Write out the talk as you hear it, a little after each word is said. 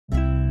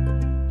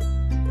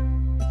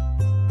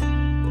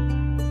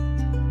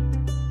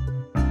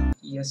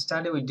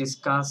yesterday we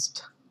discussed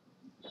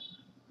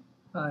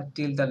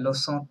till the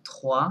leçon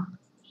 3.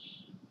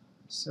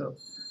 So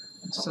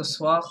ce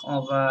soir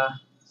on va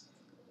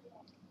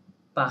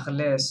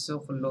parler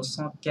sur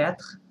leçon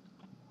 4.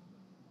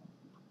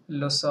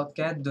 Leçon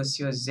 4,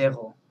 dossier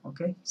 0.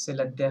 Ok, c'est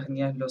la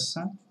dernière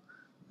leçon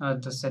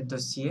de ce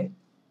dossier.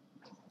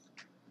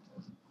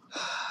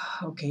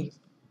 Ok.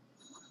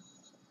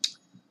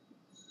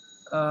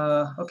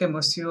 Okay,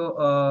 Monsieur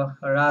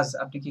Raz,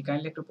 আপনি কি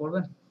kindly একটু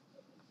পড়বেন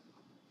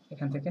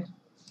এখান থেকে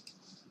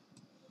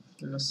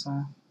leçon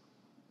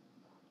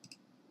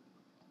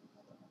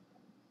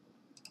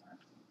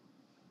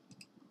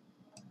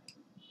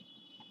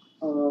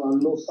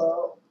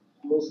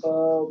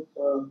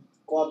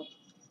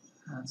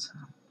আচ্ছা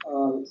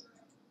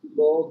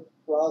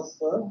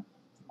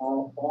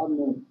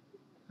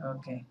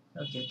ওকে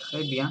ওকে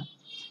très bien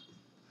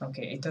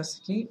ওকে এটা হচ্ছে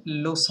কি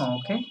leçon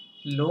ওকে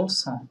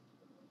leçon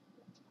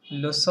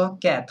leçon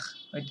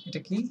 4 এটা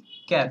কি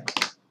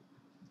 4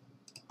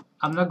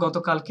 আমরা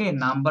গতকালকে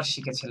নাম্বার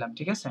শিখেছিলাম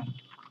ঠিক আছে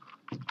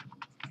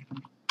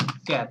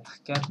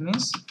 4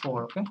 means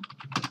 4 okay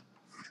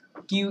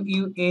Q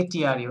U A T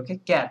R E ওকে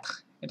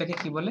 4 এটাকে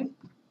কি বলে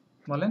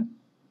বলেন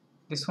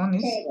this one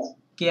is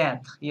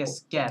 4 yes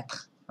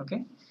 4 okay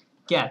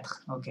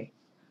 4 okay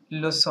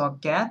leçon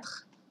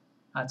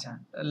 4 আচ্ছা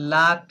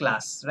la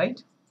classe right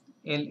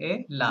L A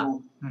la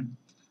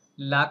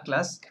la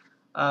classe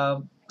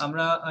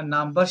আমরা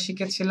নাম্বার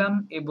শিখেছিলাম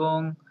এবং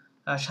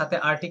সাথে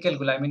আর্টিকেল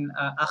গুলো I mean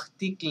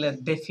article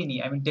ডেফিনি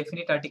I mean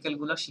definite article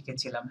গুলো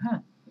শিখেছিলাম হ্যাঁ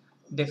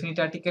ডেফিনিট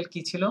আর্টিকেল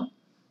কি ছিল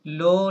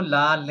লো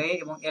লা লে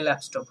এবং এল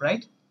অ্যাপস্ট্রপ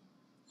রাইট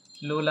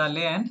লো লা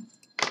লে এন্ড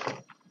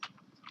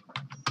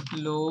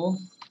লো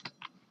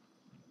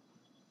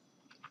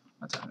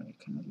আচ্ছা আমি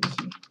এখানে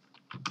লিখি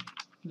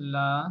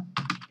লা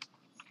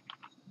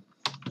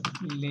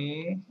লে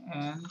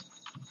এন্ড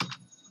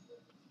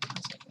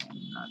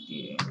না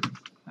দিয়ে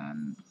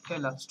এন্ড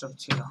এল অ্যাপস্ট্রপ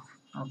ছিল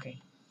ওকে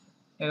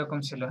এরকম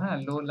ছিল হ্যাঁ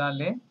লো লা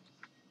লে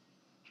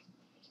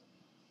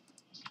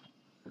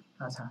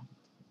আচ্ছা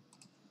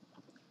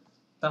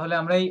তাহলে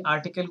আমরা এই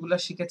আর্টিকেল গুলো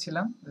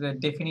শিখেছিলাম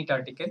ডেফিনিট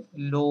আর্টিকেল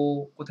লো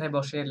কোথায়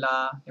বসে লা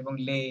এবং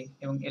লে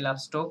এবং এল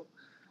অ্যাপস্ট্রপ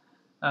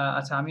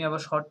আচ্ছা আমি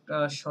আবার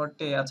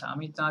শর্টে আচ্ছা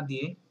আমি না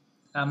দিয়ে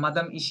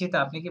মাদাম ইশিতা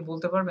আপনি কি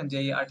বলতে পারবেন যে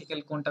এই আর্টিকেল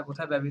কোনটা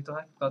কোথায় ব্যবহৃত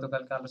হয়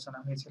গতকালকে আলোচনা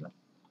হয়েছিল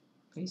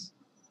প্লিজ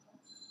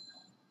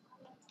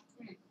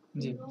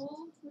জি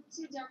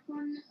হচ্ছে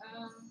যখন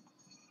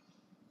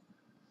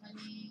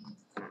মানে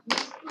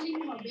ম্যাসকুলিন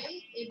হবে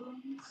এবং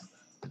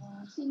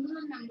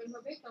সিঙ্গুলার নাম্বার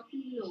হবে তখন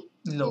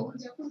লো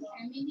যখন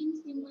ফেমিনিন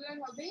সিঙ্গুলার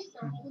হবে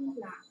তখন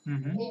লা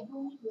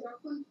এবং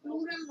যখন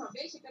প্লুরাল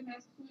হবে সেটা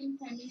ম্যাসকুলিন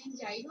ফেমিনিন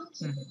যাই হোক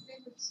সেক্ষেত্রে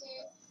হচ্ছে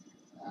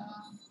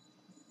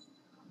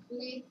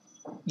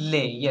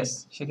লে ইয়েস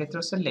সেক্ষেত্রে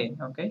হচ্ছে লে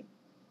ওকে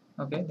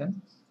ওকে দেন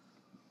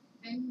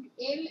এন্ড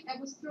এল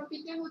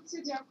অ্যাপোস্ট্রফিটা হচ্ছে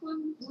যখন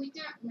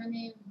দুইটা মানে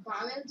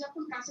ভাওয়েল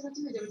যখন কাছাকাছি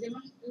হয়ে যাবে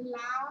যেমন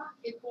লা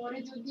এর পরে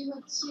যদি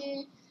হচ্ছে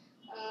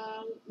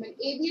মানে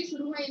এ দিয়ে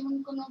শুরু হয় এমন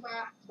কোন বা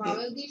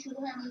ভাওয়েল দিয়ে শুরু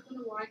হয় এমন কোন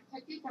ওয়ার্ড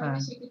থাকে তাহলে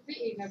সেক্ষেত্রে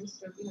এল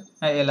অ্যাপোস্ট্রফি হবে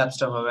হ্যাঁ এল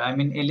অ্যাপস্ট্রপ হবে আই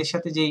মিন এল এর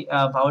সাথে যেই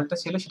ভাওয়েলটা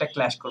ছিল সেটা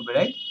ক্ল্যাশ করবে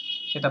রাইট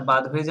সেটা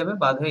বাদ হয়ে যাবে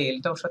বাদ হয়ে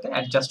এলটা ওর সাথে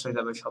অ্যাডজাস্ট হয়ে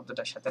যাবে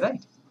শব্দটার সাথে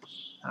রাইট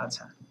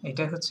আচ্ছা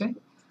এটাই হচ্ছে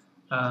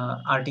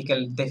আর্টিকেল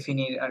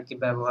ডেফিনির আর কি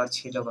ব্যবহার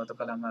ছিল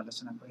গতকাল আমরা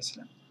আলোচনা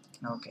করেছিলাম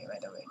okay bye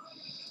the way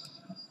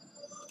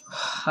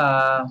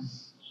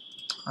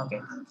okay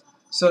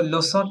so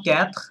leçon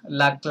 4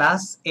 la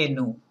classe est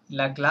nous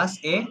la classe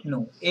est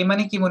nous এ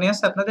মানে কি মনে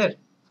আছে আপনাদের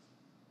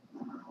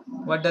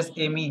what does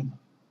a mean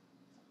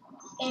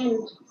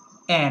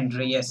and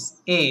yes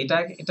a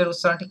এটার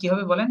উচ্চারণটা কি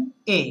হবে বলেন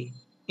a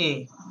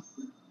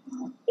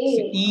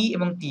e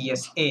এবং t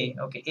yes a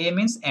okay a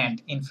means and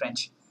in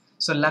french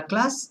so la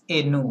classe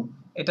est nous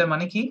এটার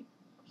মানে কি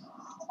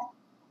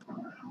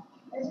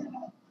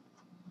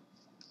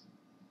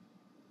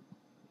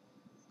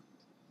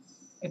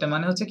এটা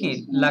মানে হচ্ছে কি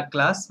la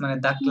classe মানে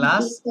the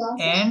class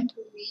and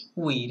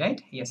we right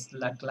yes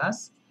la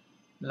classe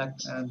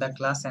the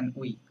class and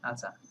we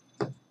আচ্ছা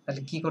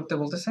তাহলে কি করতে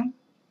বলতেছে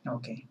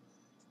ওকে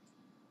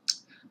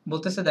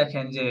বলতেছে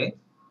দেখেন যে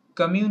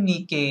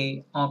কমিউনিকে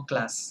en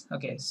classe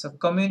ওকে সো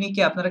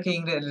কমিউনিকে আপনারা কি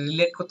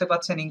রিলেট করতে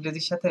পাচ্ছেন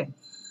ইংরেজির সাথে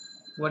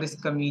what is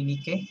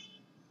communique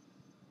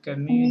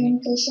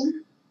communication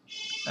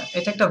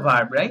এটা একটা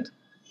ভার্ব রাইট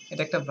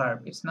এটা একটা verb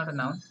it's not a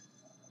noun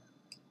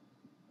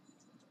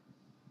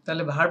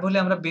তাহলে ভার্ব হলে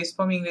আমরা বেস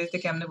ফর্ম ইংরেজিতে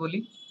কেমনে বলি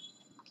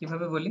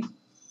কিভাবে বলি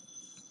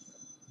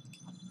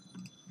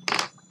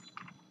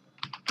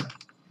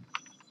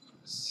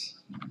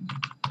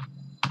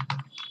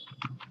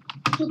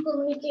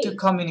to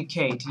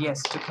communicate yes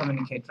to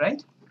communicate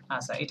right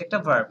আচ্ছা এটা একটা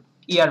ভার্ব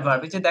er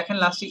ভার্ব এই যে দেখেন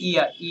লাস্টে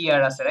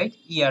er আছে রাইট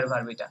er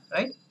ভার্ব এটা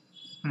রাইট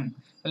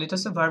তাহলে এটা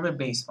হচ্ছে ভার্বের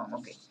base form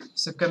okay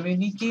so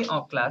communicate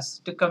en class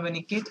to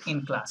communicate in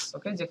class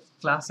ওকে যে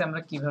ক্লাসে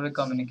আমরা কিভাবে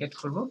কমিউনিকেট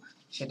করব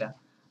সেটা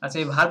আচ্ছা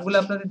এই ভার্বগুলো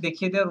আপনাদের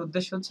দেখিয়ে দেওয়ার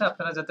উদ্দেশ্য হচ্ছে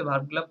আপনারা যাতে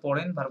ভার্বগুলো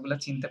পড়েন ভার্বগুলো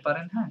চিনতে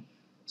পারেন হ্যাঁ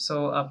সো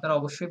আপনারা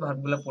অবশ্যই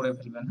ভার্বগুলো পড়ে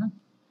ফেলবেন হ্যাঁ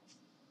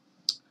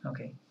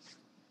ওকে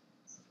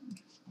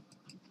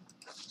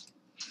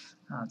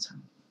আচ্ছা,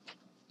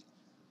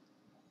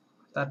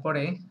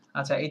 তারপরে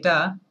আচ্ছা এটা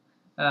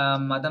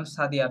মাদাম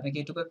সাদিয়া, আপনি কি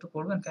এটুকু একটু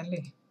পড়বেন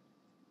কাইন্ডলি?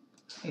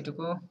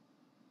 এটুকু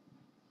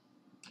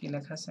কি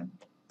লেখা আছে?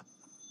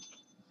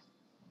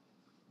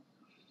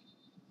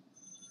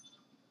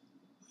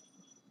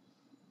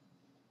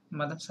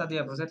 Madame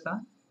Sadia, vous êtes là?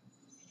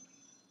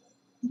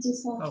 G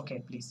sir. Okay,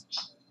 please.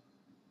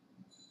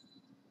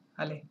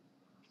 আলে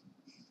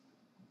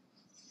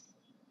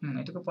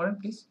এটুকু পড়েন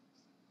প্লিজ।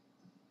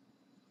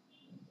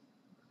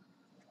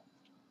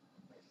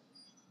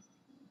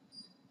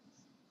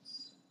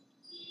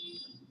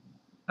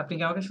 আপনি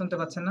কি আমাকে শুনতে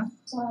পাচ্ছেন না?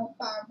 স্যার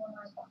পারবো না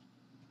এটা।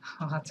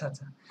 আচ্ছা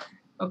আচ্ছা,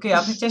 ওকে,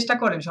 আপনি চেষ্টা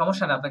করেন,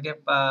 সমস্যা না, আপনাকে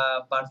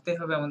পারতে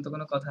হবে এমন তো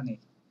কোনো কথা নেই।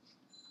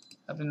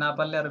 আপনি না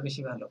পারলে আরো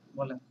বেশি ভালো,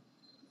 বলেন,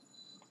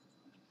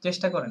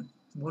 চেষ্টা করেন,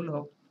 ভুল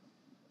হোক।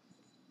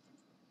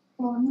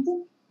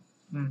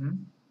 হুম হুম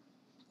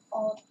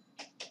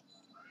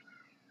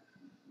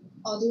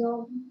অডিও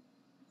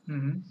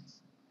হুম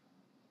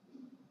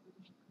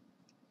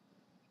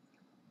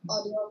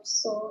অডিও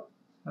সো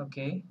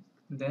ওকে,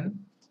 দেন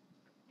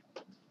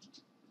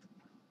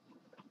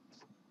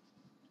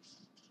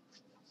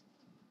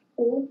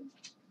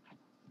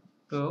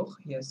pour,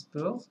 yes,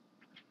 pour,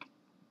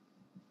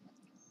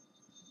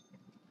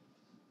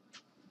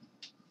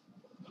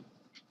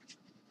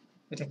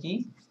 এটা কি?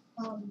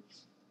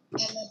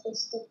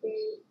 অ্যানাটোস্কোপি।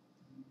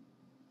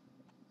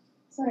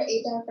 স্যার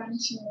এটা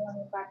কানেকশন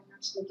আমি পারি না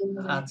আসলে কি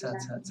বলবো। আচ্ছা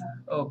আচ্ছা আচ্ছা,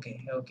 ওকে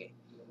ওকে।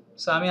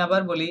 সো আমি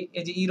আবার বলি,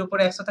 এই যে ইর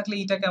উপরে একশো থাকলে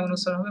ইটা কেমন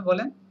উচ্চারণ হবে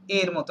বলেন? এ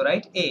এর মতো,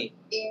 রাইট? এ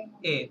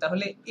এ,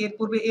 তাহলে এর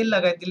পূর্বে এল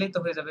লাগাই দিলেই তো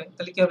হয়ে যাবে,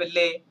 তাহলে কি হবে?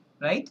 লে,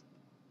 রাইট?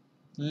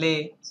 লে,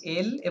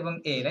 এল এবং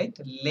এ, রাইট?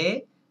 লে,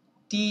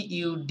 T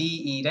U D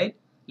E, right?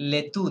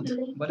 লেতুদ,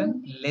 বলেন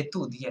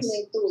লেতুদ, ইয়েস,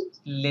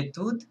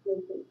 লেতুদ।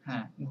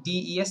 হ্যাঁ, ডি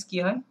ই এস কি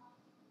হয়?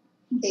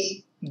 দে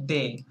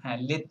দে, হ্যাঁ,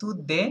 লেতুদ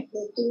দে,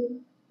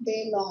 দে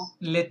লং,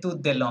 লেতুদ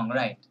দে লং,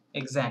 রাইট,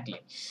 এক্স্যাক্টলি।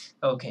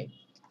 ওকে,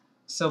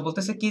 সো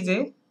বলতেছে কি যে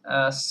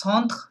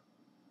centre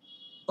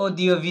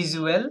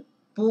audiovisuel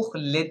pour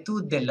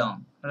l'étude des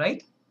langues,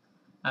 right?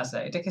 আচ্ছা,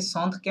 এটাকে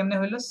centre কেমনে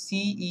হইলো?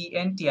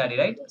 CENTRE,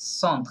 right?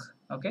 centre,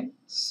 okay,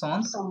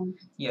 centre,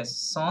 yes,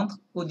 centre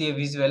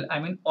audiovisuel, I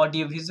mean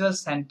audiovisual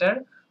center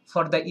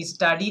for the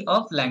study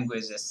of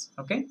languages,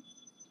 ওকে।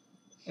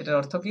 এটার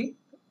অর্থ কি?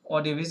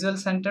 audiovisual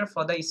center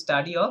for the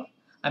study of,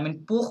 I mean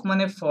pour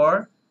মানে for,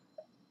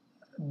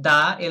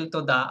 দা, এল তো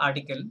দা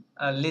article,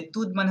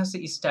 লেতুদ মানে হচ্ছে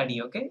স্টাডি,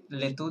 ওকে,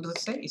 লেতুদ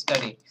হচ্ছে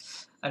স্টাডি।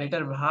 আর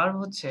এটার ভার্ব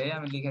হচ্ছে,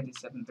 আমি লিখে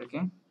দিচ্ছি আপনাদেরকে,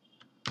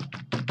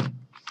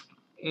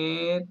 এ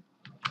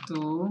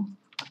তু,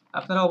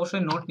 আপনারা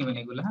অবশ্যই নোট নেবেন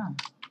এগুলো, হ্যাঁ।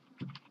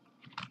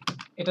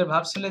 এটার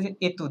ভার্ব ছিল যে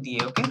এতু দিয়ে,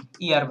 ওকে,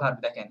 ইয়ার ভার্ব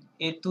দেখেন,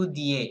 এতু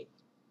দিয়ে,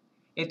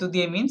 এতু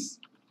দিয়ে means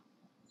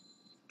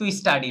to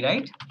study,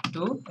 right?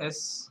 To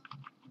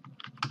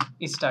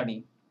study,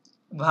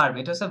 verb,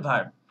 এটা হচ্ছে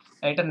ভার্ব।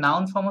 আর এটা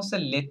নাউন ফর্ম হচ্ছে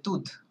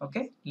লেতুদ,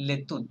 ওকে,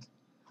 লেতুদ,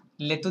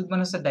 লেতুদ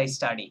মানে হচ্ছে the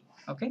study,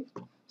 okay.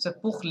 So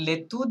pour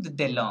l'étude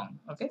des langues,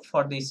 okay,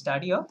 for the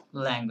study of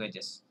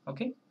languages,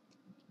 okay.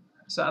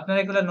 So আপনারা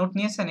এগুলা নোট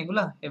নিয়েছেন,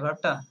 এগুলা এই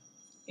ভার্বটা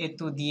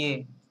এতু দিয়ে?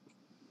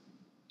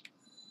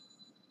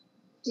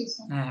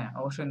 হ্যাঁ হ্যাঁ,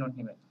 অবশ্যই নোট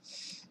নেবেন।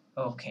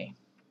 ওকে,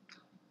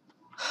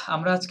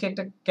 আমরা আজকে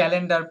একটা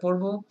ক্যালেন্ডার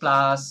পড়বো,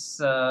 প্লাস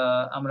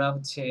আমরা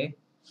হচ্ছে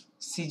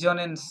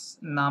সিজনের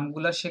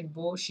নামগুলা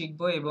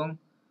শিখবো এবং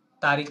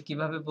তারিখ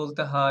কিভাবে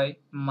বলতে হয়,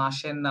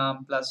 মাসের নাম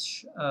প্লাস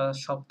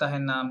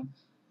সপ্তাহের নাম,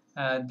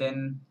 দেন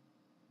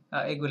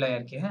এগুলাই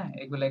আর কি, হ্যাঁ,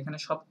 এগুলা এখানে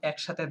সব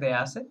একসাথে দেয়া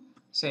আছে,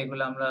 সো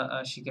এগুলো আমরা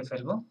শিখে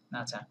ফেলবো।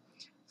 আচ্ছা,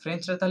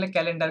 ফ্রেঞ্চরা তাহলে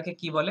ক্যালেন্ডারকে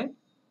কি বলে?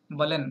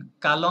 বলেন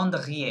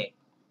ক্যালেন্ডরিয়ে,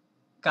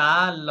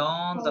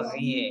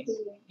 ক্যালেন্ডরিয়ে,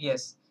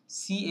 ইয়েস,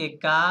 সি এ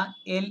কা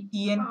এল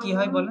ই এন কি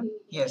হয় বলেন?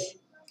 ইয়েস,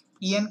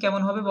 ইএন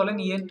কেমন হবে বলেন?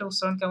 ইএনটা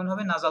উচ্চারণ কেমন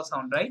হবে? Nasal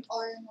sound, right?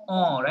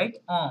 রাইট,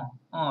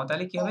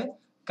 তাহলে কি হবে?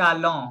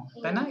 কালন,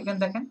 তাই না? এখানে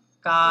দেখেন,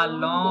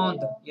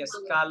 কালন্দ, ইয়েস,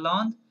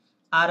 কালন্দ,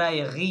 আর আই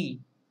রি,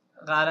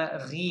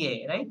 রিয়ে,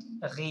 রাইট?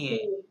 রিয়ে,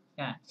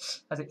 হ্যাঁ।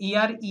 আচ্ছা,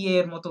 ইয়ার ই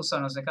এর মতো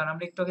উচ্চারণ আছে, কারণ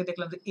আমরা একটু আগে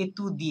দেখলাম যে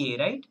এতু দিয়ে,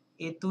 রাইট?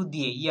 এতু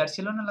দিয়ে, ইয়ার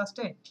ছিল না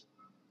লাস্টে,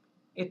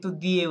 এতু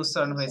দিয়ে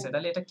উচ্চারণ হয়েছে,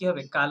 তাহলে এটা কি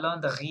হবে?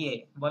 কালন্দ রিয়ে,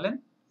 বলেন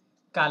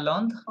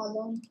কালন্দ,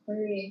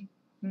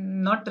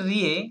 not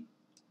রিয়ে,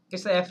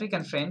 it's an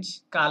African French,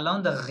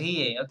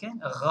 calendrier, okay,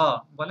 ra,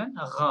 bolen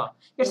ra,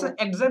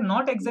 it's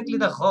not exactly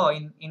the ra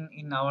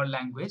in our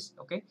language,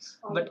 okay,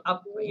 but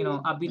up,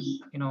 a bit,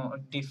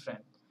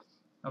 different,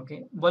 okay,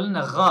 bolen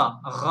ra,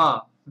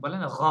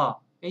 bolen ra,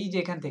 এই যে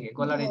এখান থেকে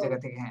গলার এই জায়গা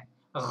থেকে, হ্যাঁ,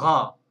 ra,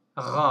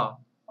 ra,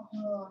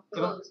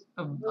 এবং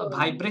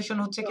ভাইব্রেশন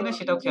হচ্ছে কিনা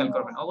সেটাও খেয়াল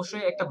করবেন,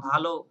 অবশ্যই একটা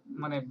ভালো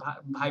মানে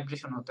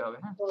ভাইব্রেশন হতে হবে,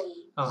 হ্যাঁ।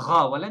 ra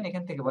বলেন,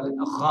 এখান থেকে বলেন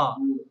ra,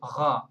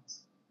 ra,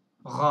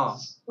 ra,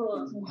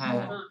 হ্যাঁ,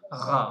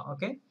 ra,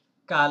 ওকে,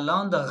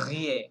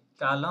 calendrier,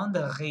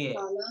 calendrier,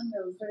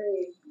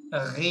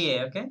 রিয়ে,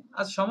 ওকে।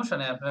 আচ্ছা, সমস্যা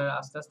নেই, আপনারা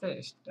আস্তে আস্তে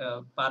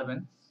পারবেন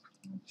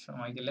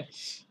সময় গেলে।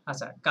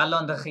 আচ্ছা,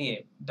 calendrier,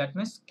 দ্যাট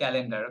মিন্স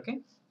ক্যালেন্ডার, ওকে।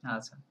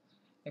 আচ্ছা,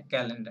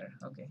 ক্যালেন্ডার,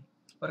 ওকে।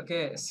 ওকে,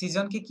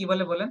 সিজনকে কি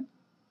বলে বলেন?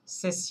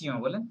 সেশন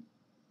বলেন,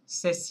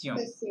 সেশন,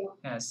 Session.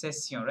 হ্যাঁ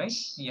সেশন, রাইট,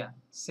 ইয়া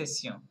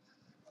সেশন।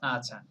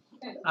 আচ্ছা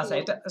আচ্ছা,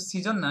 এটা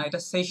সিজন না, এটা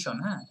সেশন,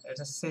 হ্যাঁ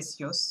এটা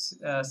সেশন,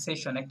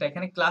 সেশন একটা।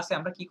 এখানে ক্লাসে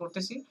আমরা কি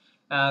করতেছি,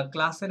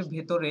 ক্লাসের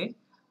ভেতরে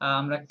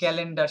আমরা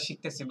ক্যালেন্ডার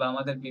শিখতেছি, বা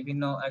আমাদের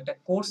বিভিন্ন একটা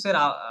কোর্সের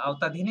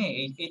আওতাধীনে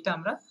এইটা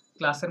আমরা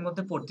ক্লাসের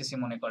মধ্যে পড়তেছি।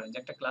 মনে করেন যে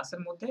একটা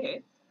ক্লাসের মধ্যে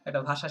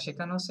একটা ভাষা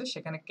শেখানো হচ্ছে,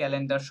 সেখানে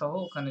ক্যালেন্ডার সহ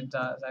ওখানে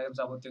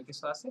যাবতীয়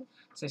কিছু আছে,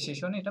 সে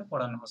সেশনে এটা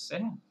পড়ানো হচ্ছে,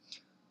 হ্যাঁ।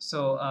 সো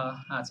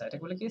আচ্ছা, এটা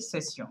বলে কি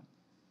সেশন।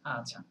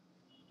 আচ্ছা,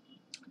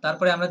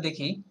 তারপরে আমরা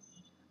দেখি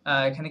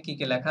এখানে কি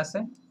কি লেখা আছে।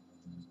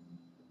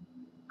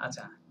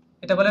 আচ্ছা,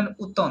 এটা বলেন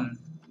উতন,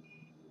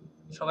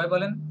 সবাই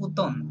বলেন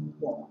উতন,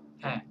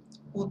 হ্যাঁ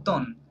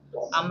উতন।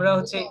 আমরা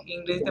হচ্ছে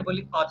ইংরেজিতে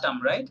বলি অটাম,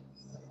 রাইট,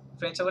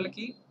 ফ্রেঞ্চে বলে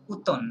কি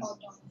উতন,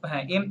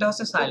 হ্যাঁ এমটা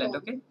হচ্ছে সাইলেন্ট,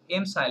 ওকে,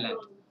 এম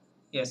সাইলেন্ট,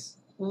 ইয়েস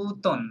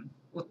উতন,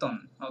 উতন,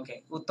 ওকে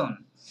উতন।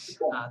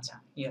 আচ্ছা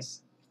ইয়েস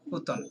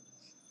উতন।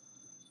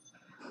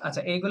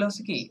 আচ্ছা, এইগুলো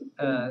হচ্ছে কি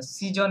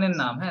সিজনের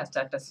নাম, হ্যাঁ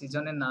চারটা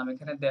সিজনের নাম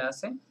এখানে দেয়া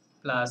আছে,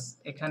 প্লাস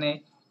এখানে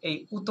এই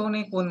উতনে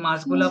কোন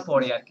মাসগুলা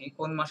পড়ে আর কি,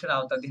 কোন মাসের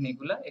আওতাধীন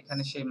এগুলা,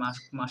 এখানে সেই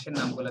মাসের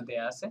নামগুলো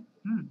দেয়া আছে।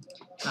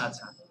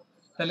 আচ্ছা,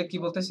 তাহলে কি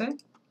বলতেছে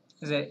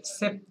যে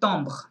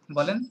সেপ্টেম্বর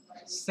বলেন,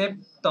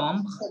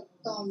 সেপ্টেম্বর,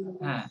 September.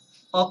 হ্যাঁ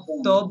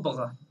অক্টোবর,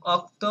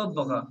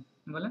 অক্টোবর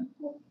বলেন,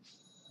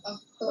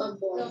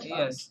 October.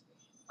 ইয়েস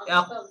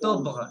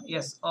অক্টোবর,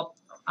 ইয়েস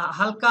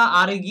হালকা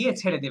আরে গিয়ে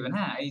ছেড়ে দিবেন,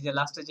 হ্যাঁ এই যে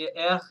লাস্টে যে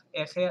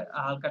এখে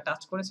হালকা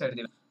টাচ করে ছেড়ে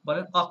দিবেন,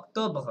 বলেন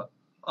অক্টোবর,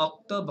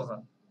 অক্টোবর,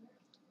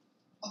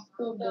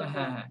 October.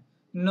 হ্যাঁ হ্যাঁ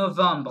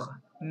November,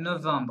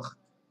 November,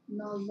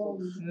 November.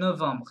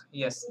 November,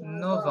 yes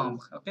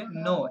November, okay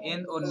no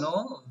N O no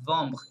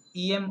ভেম্বর,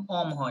 E M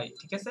অম হয়,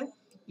 ঠিক আছে,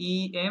 ই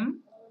এম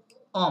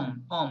অম,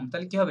 অম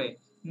তাহলে কি হবে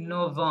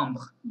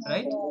নভেম্বর,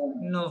 রাইট,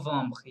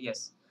 নভেম্বর, ইয়েস।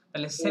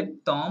 তাহলে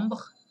সেপ্টেম্বর,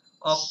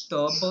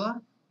 অক্টোবর,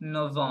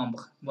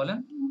 নভেম্বর বলেন।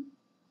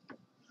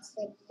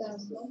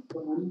 September.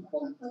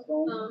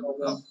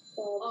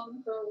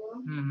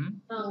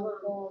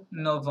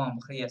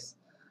 November, yes.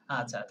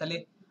 আচ্ছা, তাহলে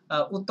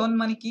উতন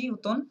মানে কি,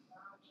 উতন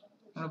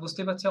আমরা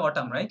বুঝতে পারছি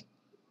অটাম, রাইট,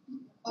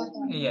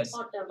 Autumn. ইয়েস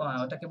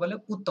ওটাকে বলে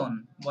উতন,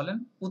 বলেন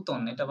উতন,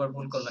 এটা আবার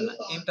ভুল করবেন না,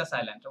 এমটা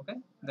silent, okay,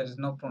 there is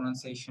no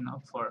pronunciation of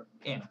for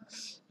m,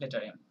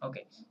 letter m,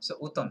 okay, so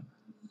উতন,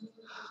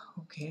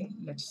 okay,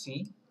 let's see।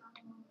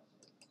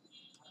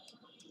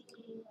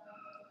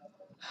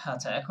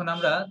 আচ্ছা, এখন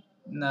আমরা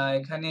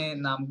এখানে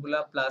নামগুলা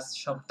প্লাস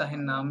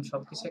সপ্তাহের নাম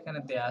সবকিছু এখানে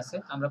দেয়া আছে,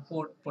 আমরা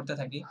পড়তে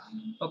থাকি,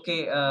 ওকে।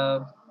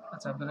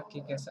 আচ্ছা, আপনারা কি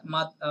কি আছে,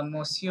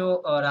 মসিও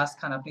রাজ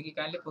খান, আপনি কি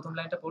কাইন্ডলি প্রথম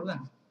লাইনটা পড়বেন?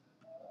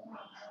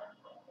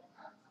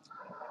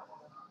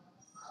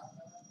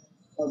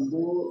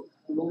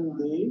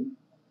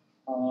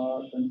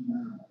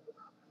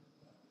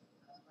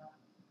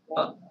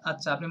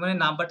 আচ্ছা, আপনি মানে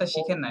নাম্বারটা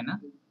শিখেন নাই না?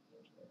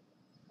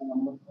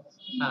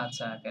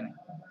 আচ্ছা, কেন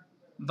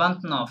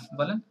 29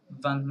 বলেন,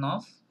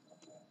 29,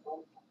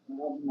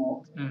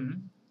 হুম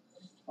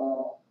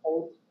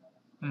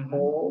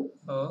হুম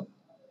ও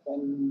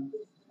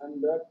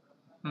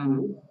হুম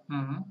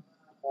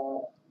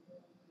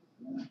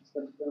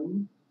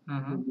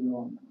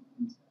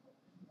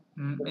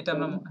হুম এটা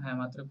আমরা হ্যাঁ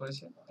মাত্র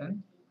পড়েছি, দেন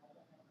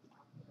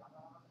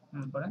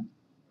পড়েন।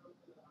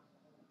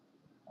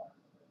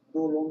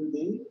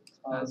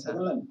 আচ্ছা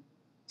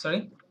সরি,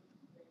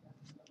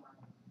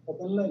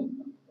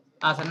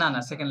 আচ্ছা না না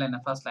সেকেন্ড লাইন না,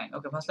 first line,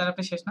 okay first line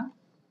আপনি শেষ না,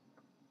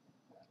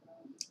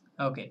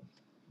 ওকে।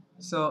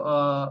 সো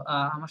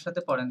আমার সাথে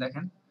পড়েন,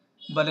 দেখেন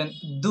বলেন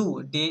দু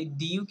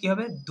ডিউ কি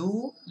হবে, দু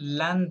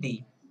লান্দি,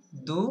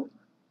 দু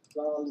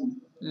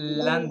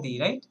লান্দি,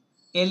 রাইট,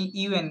 এল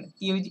ইউএন,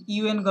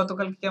 ইউএন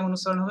গতকাল কেমন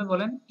উচ্চারণ হবে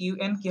বলেন,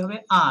 ইউএন কি হবে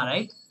আ,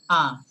 রাইট,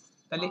 আ,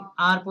 তাহলে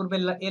আর পূর্বে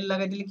এল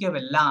লাগাই দিলে কি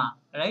হবে লা,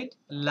 রাইট,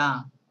 লা,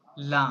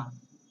 লা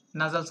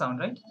নাজাল সাউন্ড,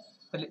 রাইট,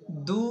 তাহলে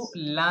দু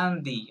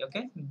লান্দি,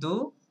 ওকে দু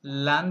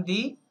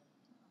লান্দি।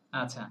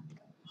 আচ্ছা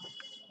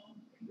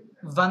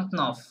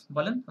 29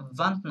 বলেন,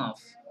 29,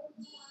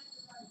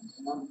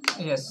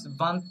 ইয়েস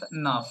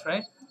 29,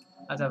 রাইট।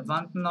 আচ্ছা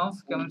 29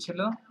 কেমন ছিল,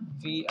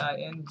 V I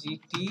N G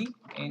T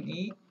N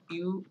E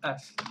U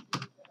F,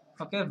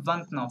 ওকে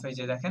 29, এই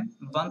যে দেখেন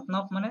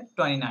 29 মানে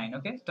 29,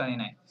 ওকে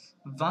 29,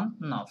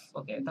 29,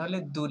 ওকে। তাহলে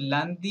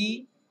দুলান্দি,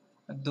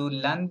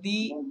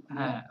 দুলান্দি,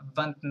 হ্যাঁ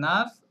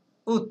 29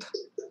 উত,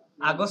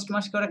 আগস্ট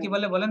মাসকে ওরা কি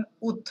বলে বলেন,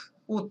 উত,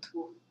 উত,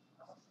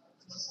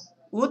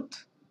 উত,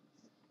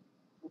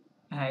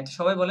 হ্যাঁ এটা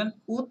সবাই বলেন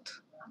উত,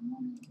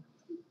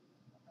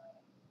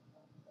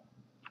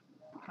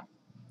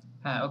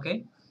 হ্যাঁ ওকে।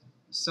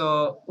 সো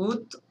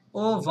উত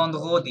ও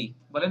vendredi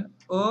বলেন,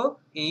 ও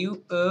ইউ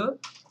ও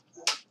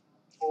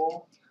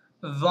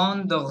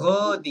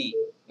vendredi,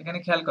 এখানে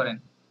খেয়াল করেন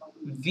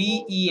V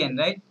E N,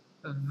 right,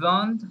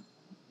 ভন্ড,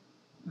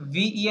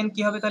 V E N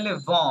কি হবে তাহলে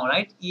ভ,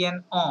 রাইট, ই এন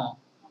অ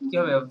কি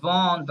হবে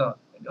ভন্ড,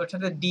 ওর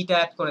সাথে ডিটা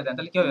অ্যাড করে দেন,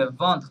 তাহলে কি হবে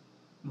ভন্ড,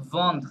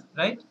 ভন্ড,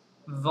 রাইট,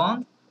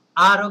 ভন্ড।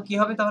 আর ও কি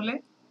হবে তাহলে,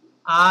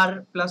 আর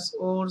প্লাস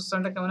ওর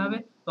সাউন্ডটা কেমন হবে,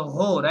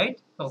 রো, রাইট,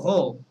 রো,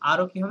 আর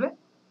ও কি হবে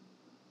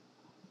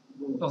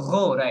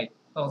রো, রাইট,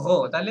 রো,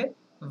 তাহলে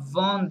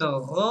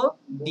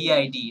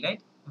vendredi,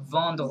 রাইট?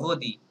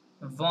 vendredi,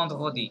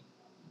 vendredi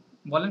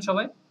বলেন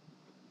সবাই।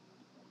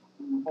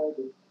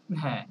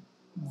 হ্যাঁ,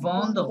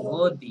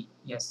 vendredi,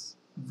 ইয়েস,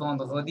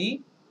 vendredi।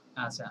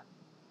 আচ্ছা,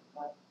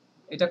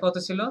 এটা কত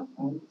ছিল?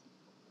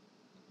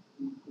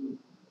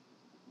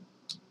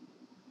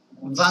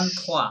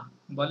 23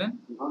 বলেন।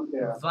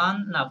 21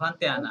 না,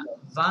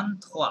 23,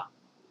 23,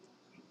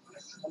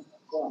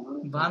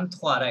 রাইট?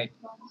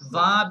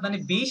 20 মানে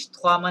 20,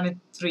 3 মানে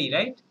 3,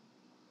 রাইট?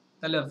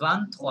 তাহলে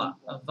 23,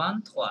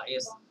 23,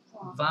 ইয়েস,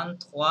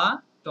 23,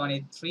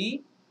 23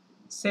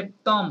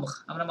 সেপ্টেম্বর,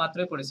 আমরা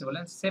মাত্রই পড়েছি,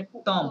 বলেন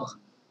সেপ্টেম্বর।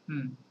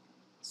 হুম,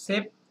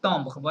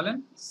 সেপ্টেম্বর বলেন,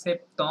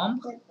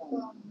 সেপ্টেম্বর।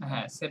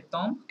 হ্যাঁ,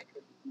 সেপ্টেম্বর।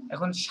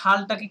 এখন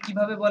সালটাকে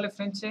কিভাবে বলে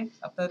ফ্রেঞ্চে,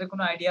 আপনাদের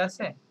কোনো আইডিয়া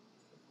আছে?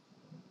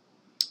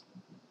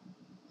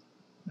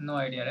 No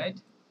idea, right?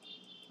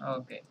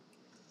 ওকে,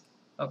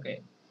 ওকে।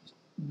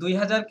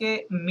 2000 কে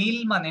মিল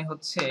মানে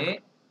হচ্ছে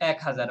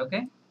 1000, ওকে?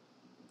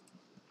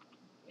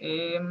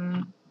 এম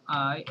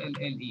আই এল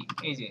এল ই,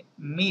 এই যে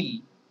মিল,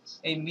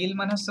 এই মিল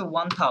মানে হচ্ছে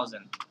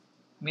 1000।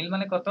 মিল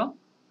মানে কত?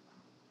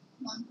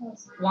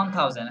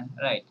 1000,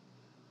 রাইট?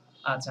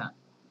 আচ্ছা,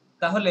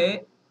 তাহলে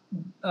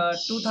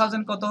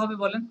 2000 কত হবে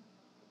বলেন?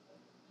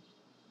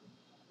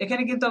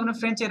 এখানে কিন্তু আমরা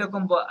ফ্রেঞ্চে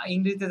এরকম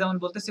ইংরেজিতে যেমন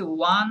বলতেছি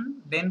 1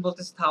 দেন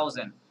বলতেছি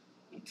 1000,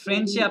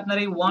 ফ্রেঞ্চে আপনার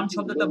এই 1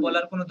 শব্দটা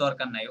বলার কোনো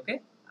দরকার নাই, ওকে?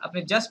 আপনি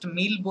জাস্ট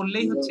মিল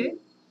বললেই হচ্ছে,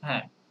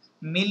 হ্যাঁ,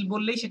 মিল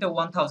বললেই সেটা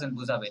 1000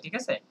 বোঝাবে, ঠিক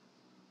আছে?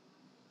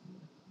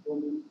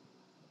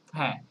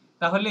 হ্যাঁ,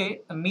 তাহলে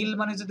মিল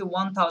মানে যদি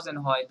 1000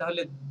 হয়,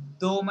 তাহলে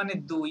দো মানে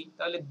 2,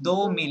 তাহলে দো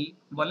মিল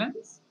বলেন,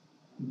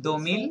 দো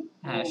মিল।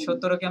 হ্যাঁ,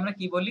 17 কে আমরা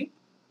কি বলি?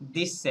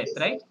 17,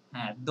 রাইট?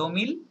 হ্যাঁ, দো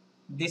মিল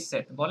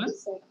 17 বলেন।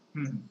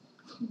 হুম,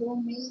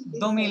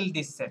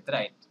 2017,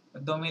 রাইট?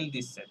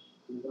 2017,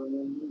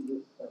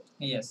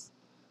 ইয়েস।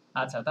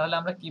 আচ্ছা, তাহলে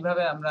আমরা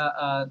কিভাবে আমরা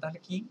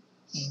তাহলে কি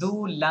du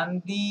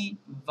lundi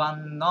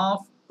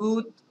 29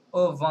 août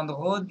au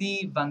vendredi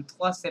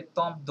 23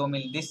 septembre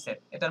 2017,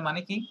 এটার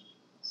মানে কি?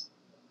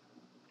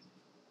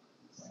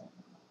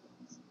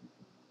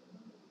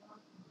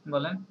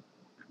 বলেন।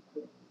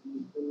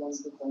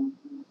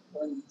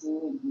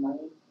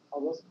 29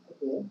 আগস্ট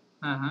থেকে,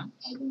 হ্যাঁ, হ্যাঁ,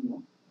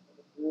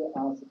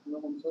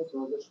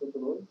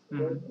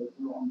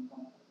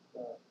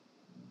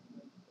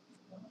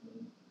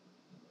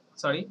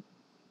 সরি,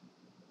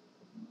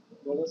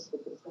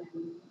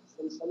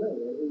 2017 সালে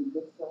এই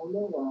ডেটটা হলো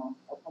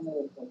অসমের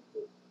একটা।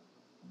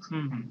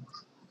 হুম, হুম,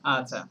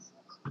 আচ্ছা,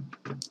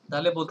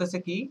 তাহলে বলতেছে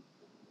কি,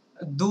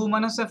 দু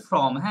মানে হচ্ছে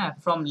ফ্রম, হ্যাঁ,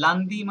 ফ্রম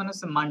লান্দি মানে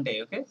হচ্ছে Monday,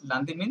 okay?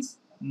 লান্দি means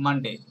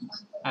Monday.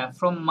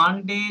 From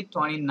Monday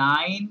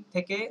 29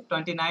 থেকে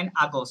 29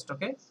 আগস্ট,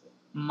 ওকে?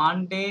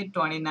 মানডে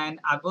 29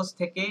 আগস্ট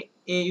থেকে,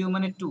 এ ইউ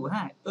মানে 2,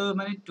 হ্যাঁ, ও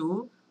মানে 2,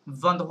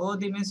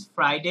 vendredi মিন্স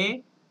ফ্রাইডে,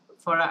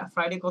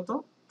 ফ্রাইডে কত?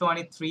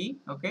 23,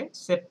 ওকে?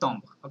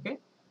 সেপ্টেম্বর, ওকে?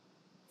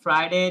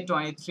 ফ্রাইডে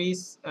 23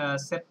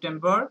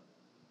 সেপ্টেম্বর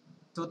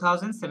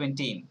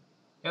 2017,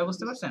 এবার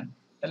বুঝতে পারছেন?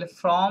 তাহলে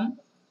from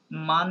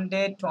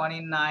Monday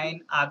 29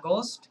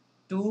 August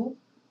two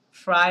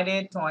Friday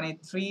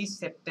 23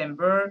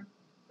 September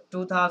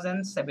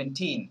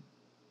 2017,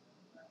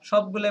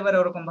 সবগুলো এবার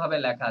ওরকম ভাবে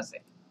লেখা আছে।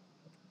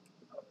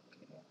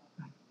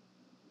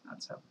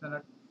 আচ্ছা, আপনারা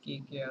কে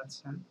কে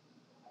আছেন?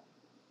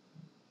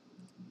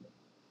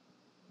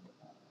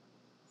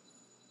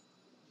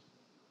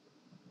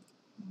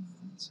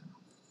 আচ্ছা,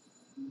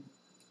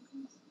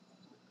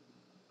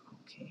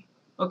 ওকে,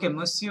 ওকে,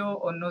 মসিও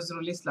ও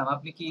নজরুল ইসলাম,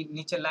 আপনি কি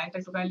নিচের লাইনটা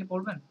একটু কাইন্ডলি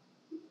পড়বেন?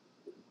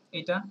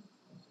 এটা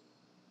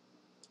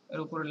এর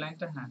উপরের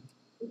লাইনটা, হ্যাঁ।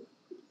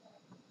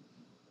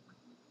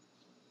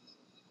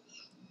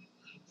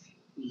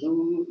 Du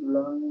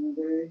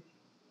lundi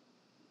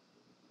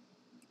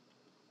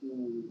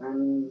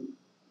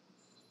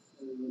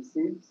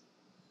 26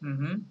 হুম,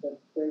 হুম,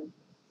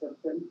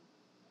 septembre,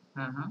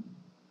 হ্যাঁ, হ্যাঁ,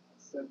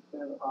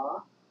 septembre A,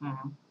 hmm,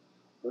 hmm,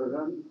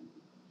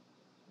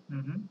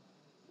 hmm, hmm,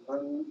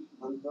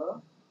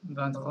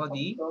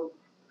 vendredi, octobre,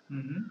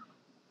 hmm, hmm,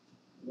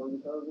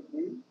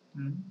 vendredi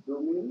hmm,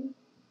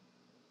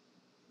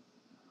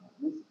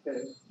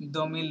 2017,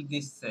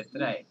 2017,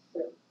 right?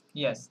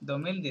 Yes,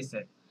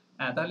 2017।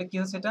 হ্যাঁ, তাহলে কি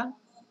হচ্ছে এটা?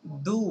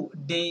 দু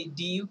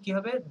ডিইউ কি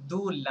হবে?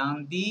 দু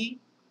লান্দি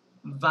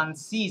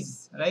 26,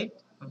 right?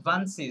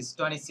 26,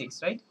 26,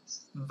 right?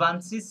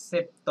 26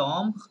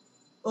 septembre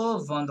au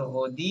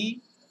vendredi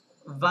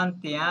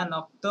 21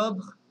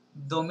 octobre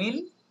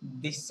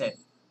 2017,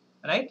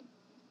 right?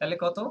 তাহলে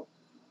কত?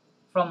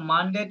 From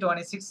Monday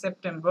 26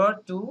 September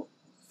to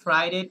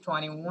Friday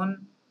 21,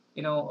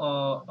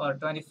 or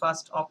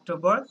 21st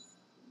October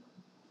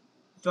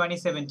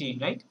 2017,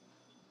 right?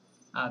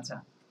 আচ্ছা,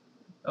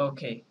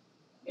 ওকে।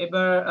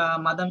 এবার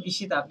মাদাম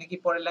ইশিতা, আপনি কি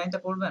পরের লাইনটা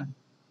পড়বেন?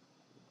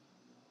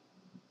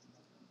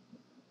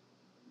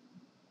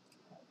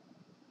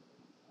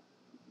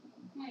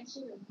 হ্যাঁ,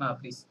 sure.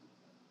 প্লিজ।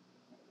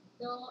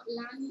 তো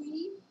lundi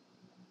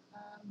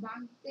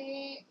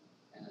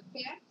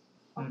 24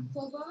 hmm,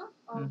 octobre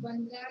au hmm,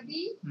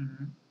 vendredi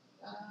hmm,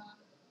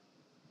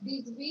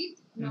 this week,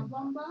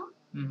 November,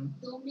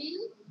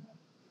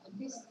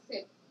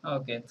 2017.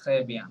 Okay, très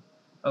bien.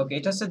 ওকে,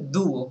 এটা হচ্ছে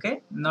দু, ওকে,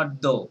 নট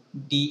দো।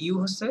 ডি ইউ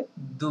হচ্ছে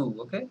দু,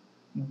 ওকে।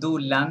 দু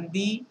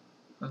লান্দি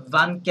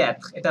 24,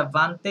 এটা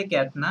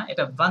 24 না,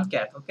 এটা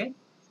 24, ওকে।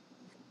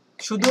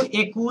 শুধু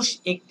 21,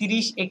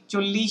 31,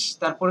 41,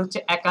 তারপর হচ্ছে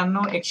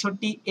 51,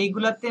 61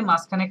 এইগুলাতে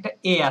মাঝখানে একটা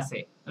এ আছে,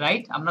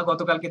 রাইট? আমরা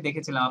গতকালকে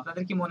দেখেছিলাম,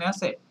 আপনাদের কি মনে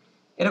আছে?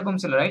 এরকম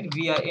ছিল, রাইট?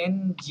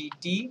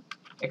 VINGT,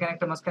 এখানে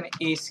একটা মাঝখানে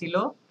এ ছিল,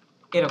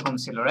 এরকম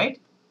ছিল, রাইট?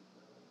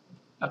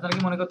 আপনারা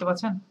কি মনে করতে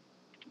পারছেন?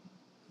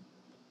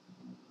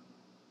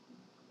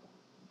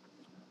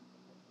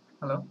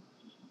 হ্যালো?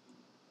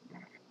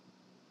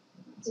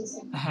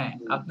 হ্যাঁ,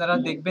 আপনারা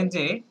দেখবেন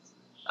যে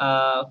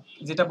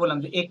যেটা বললাম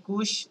যে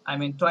 21, আই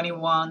মিন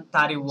 21,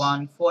 31,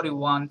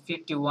 41,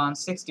 51,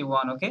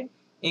 61, ওকে।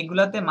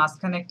 এইগুলাতে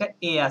মাঝখানে একটা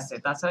এ আছে,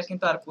 তাছাড়া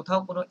কিন্তু আর কোথাও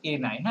কোনো এ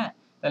নাই, হ্যাঁ?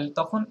 তাহলে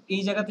তখন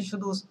এই জায়গাতে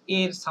শুধু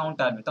এর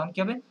সাউন্ডটা আসবে, তখন কি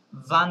হবে?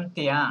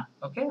 21,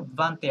 ওকে,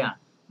 21।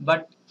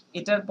 বাট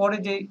এটার পরে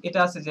যে এটা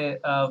আছে যে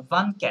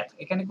 24,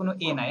 এখানে কোনো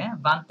এ নাই, হ্যাঁ?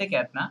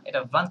 24 না, এটা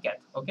 24,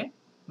 ওকে,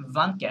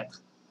 24,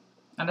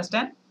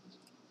 আন্ডারস্ট্যান্ড?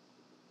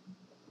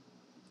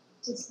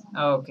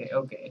 ওকে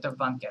ওকে, এটা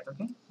 24,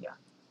 ওকে, ইয়া।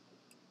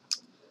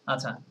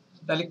 আচ্ছা,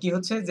 তাহলে কি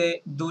হচ্ছে যে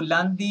du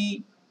lundi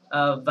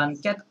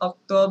 24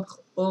 octobre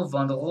au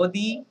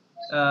vendredi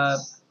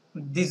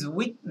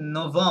 18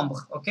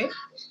 novembre, ওকে,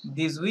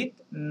 18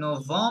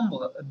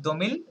 novembre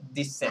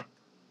 2017।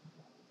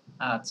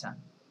 আচ্ছা,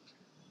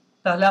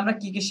 তাহলে আমরা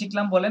কি কি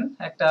শিখলাম বলেন?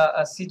 একটা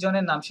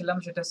সিজনের নাম শিখলাম,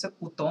 সেটা হচ্ছে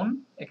উতন,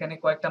 এখানে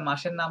কয়েকটা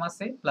মাসের নাম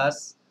আছে, প্লাস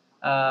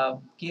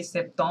কি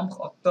সেপ্টেম্বর,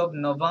 অক্টোবর,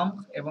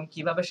 নভেম্বর, এবং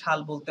কিভাবে সাল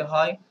বলতে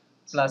হয়,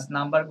 প্লাস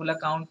নাম্বারগুলা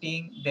কাউন্টিং,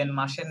 দেন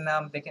মাসের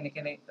নাম দেখেন,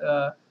 এখানে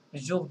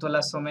jour de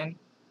la semaine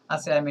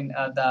আছে, I mean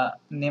the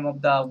name of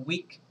the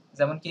week,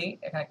 যেমন কি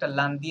এখানে একটা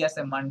লান্দি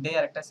আছে মানডে,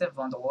 আর একটা আছে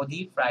vendredi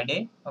ফ্রাইডে,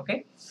 ওকে।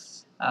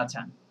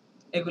 আচ্ছা,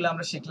 এগুলো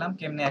আমরা শিখলাম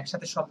কেমনে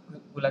একসাথে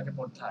সবগুলাকে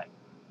পড়তে হয়।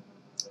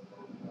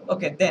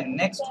 ওকে, দেন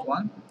নেক্সট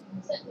ওয়ান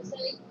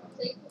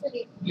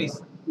প্লিজ।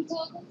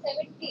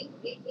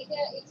 2017 এটা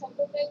এই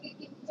সম্পর্কটাকে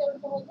কি উচ্চারণ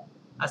হবে?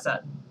 আচ্ছা,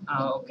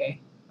 ওকে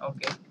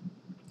ওকে,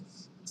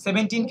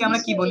 17 কে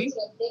আমরা কি বলি?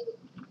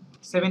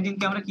 17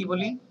 কে আমরা কি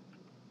বলি?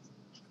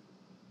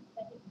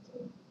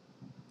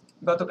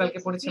 গতকালকে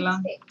পড়েছিলাম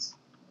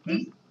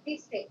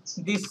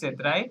this set,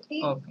 right?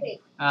 Okay,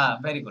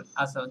 very good.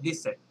 আচ্ছা, দিস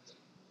সেট।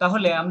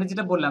 তাহলে আমরা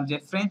যেটা বললাম যে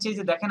ফ্রেঞ্চে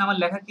যে দেখেন আমার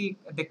লেখা কি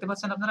দেখতে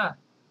পাচ্ছেন আপনারা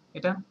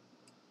এটা?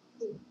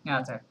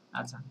 আচ্ছা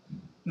আচ্ছা,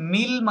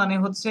 মিল মানে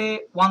হচ্ছে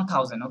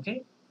 1000, ওকে।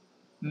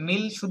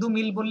 মিল, শুধু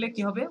মিল বললে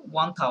কি হবে?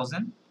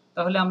 1000।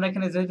 তাহলে আমরা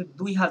এখানে যেহেতু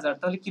 2000,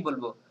 তাহলে কি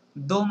বলবো?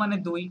 দো মানে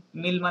 2,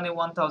 মিল মানে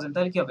 1000,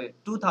 তাহলে কি হবে?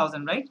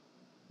 2000, রাইট?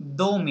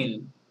 দো মিল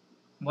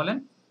বলেন।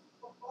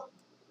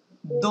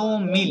 দো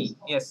মিল,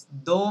 ইয়েস,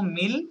 দো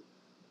মিল।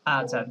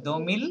 আচ্ছা, দো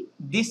মিল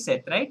দিস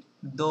সেট, রাইট?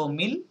 দো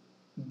মিল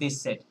দিস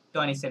সেট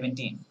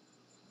 2017,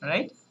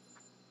 রাইট?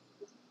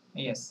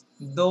 ইয়েস,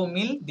 দো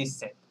মিল দিস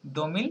সেট,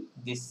 দো মিল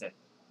দিস সেট,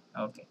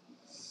 ওকে।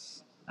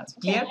 আচ্ছা,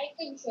 ক্লিয়ার?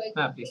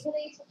 হ্যাঁ, প্লিজ।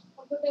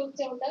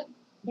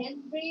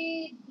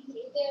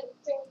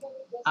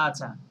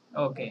 আচ্ছা,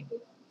 ওকে।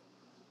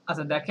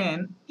 আচ্ছা, দেখেন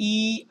ই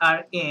আর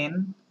এন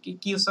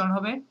কি উচ্চারণ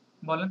হবে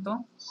বলেন তো?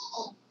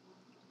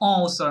 অ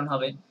উচ্চারণ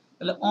হবে।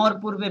 তাহলে অর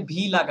পূর্বে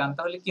ভি লাগান,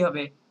 তাহলে কি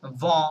হবে?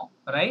 ভ,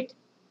 রাইট?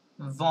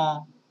 ভ,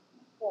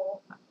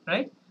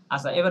 রাইট?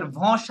 আচ্ছা, এবার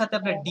ভর সাথে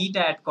আপনি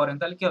ডিটা অ্যাড করেন,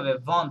 তাহলে কি হবে?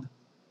 ভন্ধ,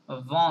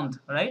 ভন্ধ,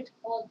 রাইট?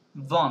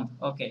 ভন্ধ,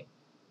 ওকে।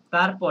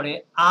 তারপরে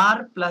আর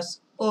প্লাস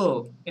ও,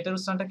 এটার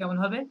উচ্চারণটা কেমন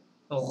হবে?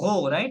 Rho,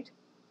 right?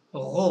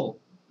 রো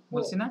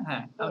বলছি না?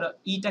 হ্যাঁ, আমরা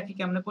ইটাকে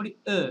কেমনে পড়ি?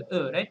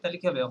 রাইট? তাহলে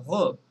কি হবে?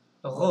 Rho,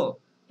 rho.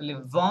 তাহলে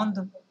ভন্ধ,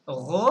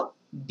 rho,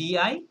 D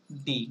I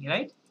D,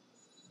 right?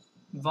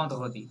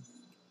 ভন্ধরদি।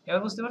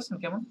 এবার বুঝতে পারছেন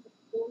কেমন?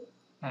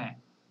 হ্যাঁ,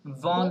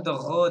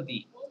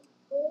 ভন্ধরদি।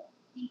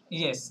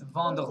 Yes,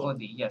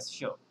 ভন্ধরদি, yes,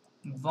 sure.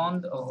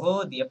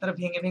 ভন্ধরদি। আপনারা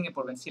ভেঙে ভেঙে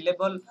পড়বেন,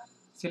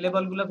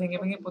 সিলেবল গুলো ভেঙে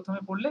ভেঙে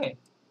প্রথমে পড়লে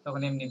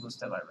তখন এমনি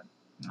বুঝতে পারবেন।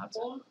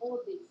 আচ্ছা,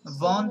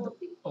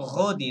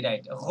 ভন্ধরদি,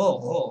 রাইট? রো,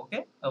 রো, ওকে,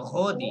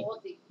 রোদি,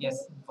 ইয়েস,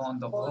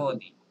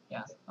 ভন্ধরদি,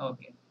 ইয়া,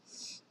 ওকে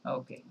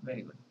ওকে,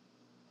 ভেরি গুড।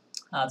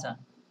 আচ্ছা,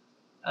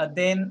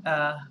 দেন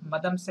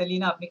মাদাম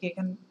সেলিনা, আপনি কি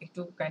এখানে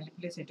একটু কাইন্ডলি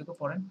প্লিজ এটুকু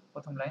পড়েন,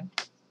 প্রথম লাইন,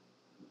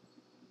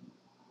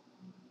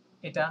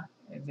 এটা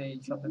যে এই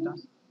শব্দটা।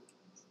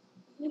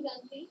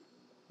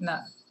 না,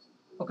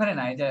 ওখানে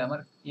না, এই যে আমার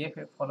ইয়ে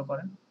ফলো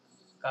করেন,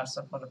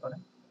 কার্সর ফলো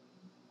করেন।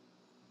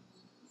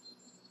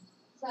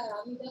 স্যার,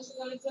 আমি তো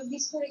আসলে অনেকটা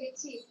মিস করে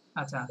গেছি।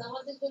 আচ্ছা,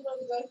 আমাদের জন্য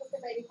আমি জয়েন করতে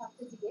পারি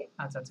ভাবতে দিকে।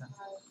 আচ্ছা আচ্ছা,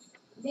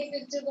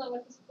 নেটের জন্য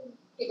আমার কিছু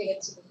কেটে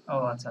গেছিল। ও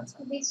আচ্ছা আচ্ছা,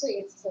 মিস হয়ে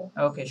গেছে স্যার।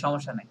 ওকে,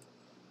 সমস্যা নাই।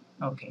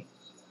 ওকে,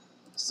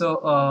 সো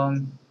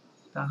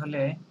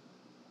তাহলে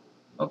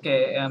ওকে,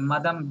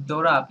 মাদাম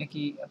ডোরা,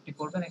 আপনি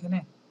পড়বেন এখানে?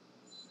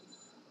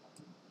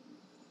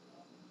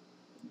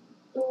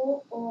 তো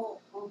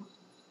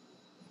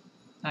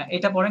হ্যাঁ,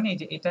 এটা পড়েন, এই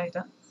যে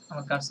এটা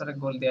আমার কার্সরে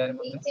গোল দেওয়ার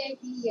মধ্যে।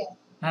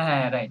 হ্যাঁ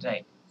হ্যাঁ, রাইট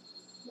রাইট।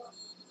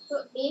 তো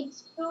এইচ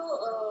তো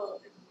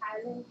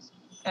সাইলেন্ট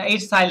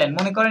ইটস সাইলেন্ট,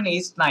 মনে করেন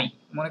ইটস নাই,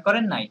 মনে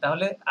করেন নাই,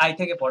 তাহলে আই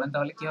থেকে পড়েন,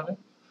 তাহলে কি হবে?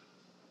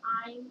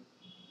 আই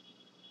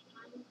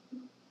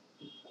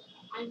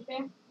আই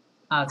ব্যাক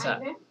আচ্ছা, আই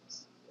ব্যাক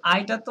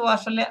আইটা তো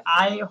আসলে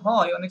আই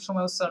হয়, অনেক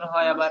সময় উচ্চারণ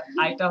হয়, আবার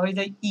আইটা হয়ে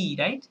যায় ই,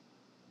 রাইট?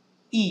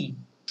 ই,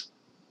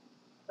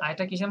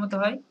 আইটা কিসের মতো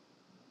হয়?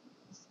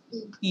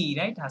 ই,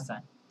 রাইট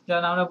হাসান?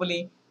 যেমন আমরা বলি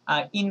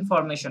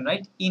ইনফরমেশন,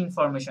 রাইট?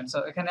 ইনফরমেশন, সো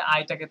এখানে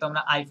আইটাকে তো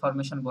আমরা আই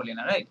ফরমেশন বলি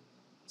না, রাইট?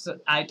 সো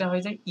আইটা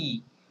হয়ে যায় ই।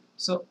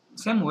 সো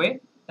সেম ওয়ে,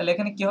 তাহলে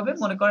এখানে কি হবে?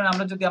 মনে করেন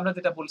আমরা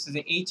যেটা বলছি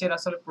যে এইচ এর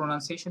আসলে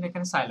প্রোনাউন্সিয়েশন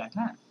এখানে সাইলেন্ট,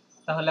 হ্যাঁ?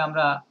 তাহলে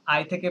আমরা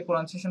আই থেকে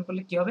প্রোনাউন্সিয়েশন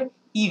করলে কি হবে?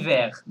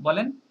 ইভের,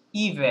 বলেন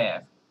ইভের,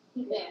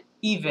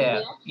 ইভের,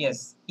 ইয়েস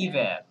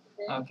ইভের,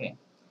 ওকে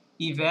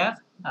ইভের।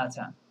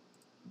 আচ্ছা,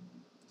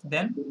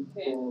 দেন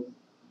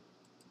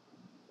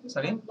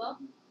সরি,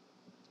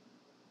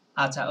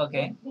 আচ্ছা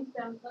ওকে,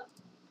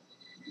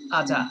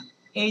 আচ্ছা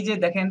এই যে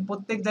দেখেন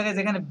প্রত্যেক জায়গায়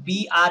যেখানে বি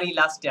আর ই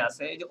লাস্টে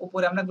আছে, এই যে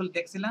উপরে আমরা গুলো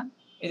দেখছিলাম,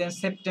 এই যে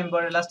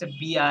সেপ্টেম্বরের লাস্টে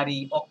বি আর ই,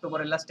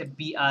 অক্টোবরের লাস্টে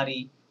বি আর ই,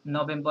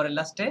 নভেম্বরের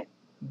লাস্টে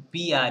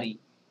বি আর ই,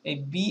 এই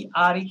বি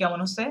আর ই কেমন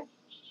হচ্ছে?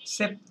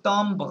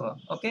 সেপ্টেম্বর,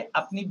 ওকে?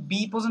 আপনি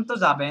বি পর্যন্ত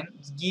যাবেন,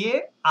 গিয়ে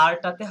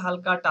আরটাতে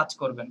হালকা টাচ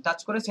করবেন, টাচ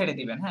করে ছেড়ে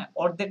দিবেন, হ্যাঁ?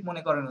 অর্ধেক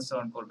মনে করেন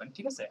উচ্চারণ করবেন,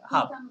 ঠিক আছে?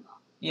 Half,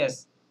 yes,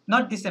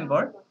 not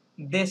December,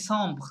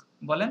 décembre,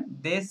 বলেন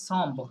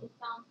décembre,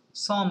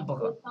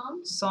 sombre,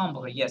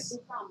 sombre, yes,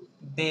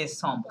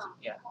 décembre,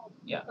 yeah,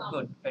 yeah,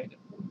 good, very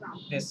good,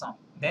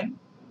 décembre.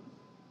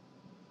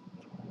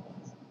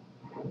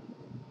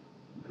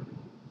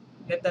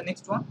 Then the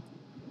next one.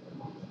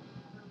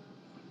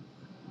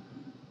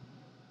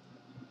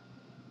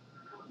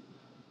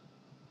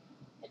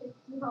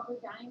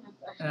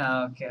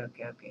 ওকে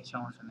ওকে ওকে,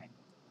 সমস্যা নেই।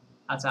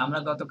 আচ্ছা, আমরা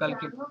গতকাল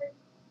কি,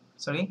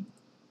 সরি,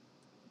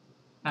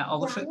 হ্যাঁ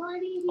অবশ্যই,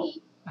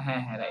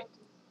 হ্যাঁ হ্যাঁ রাইট,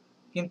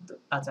 কিন্তু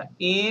আচ্ছা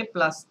এ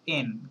প্লাস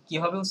এন কি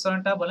হবে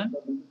উচ্চারণটা বলেন?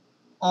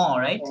 অ,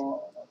 রাইট?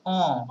 অ,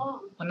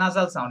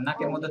 নাসাল সাউন্ড,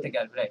 নাকের মধ্যে থেকে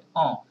আসবে, রাইট?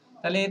 অ,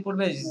 তাহলে এর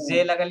পূর্বে জে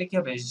লাগালে কি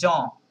হবে?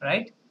 জন,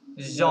 right?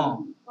 John,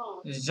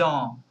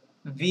 John,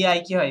 V I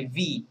কি হয়?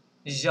 ভি,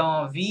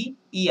 ভি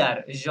ইয়ার,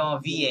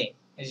 janvier,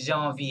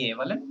 janvier,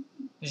 বলেন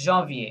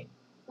janvier,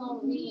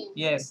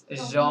 yes,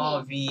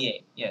 janvier,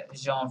 yes,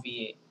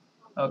 janvier,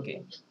 ওকে।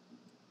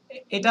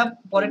 এটা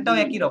পরেরটাও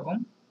একই রকম।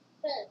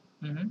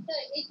 হুম,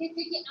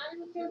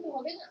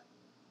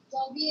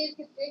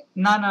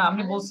 না না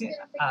আমি বলছি,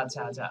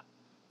 আচ্ছা আচ্ছা,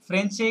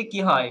 ফ্রেঞ্চে কি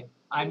হয়,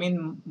 I mean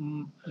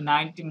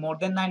 90 more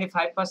then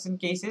 95%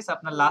 cases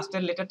আপনার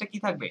লাস্টের লেটারটা কি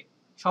থাকবে?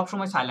 সব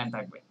সময় সাইলেন্ট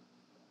থাকবে,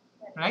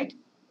 রাইট?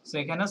 সো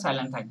এখানেও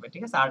সাইলেন্ট থাকবে,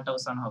 ঠিক আছে? আরটা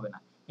উচ্চারণ হবে না।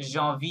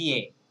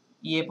 janvier,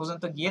 ইয়ে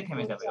পর্যন্ত গিয়ে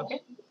থেমে যাবে, ওকে?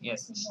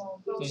 ইয়েস,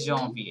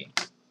 janvier,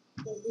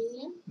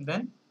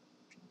 দেন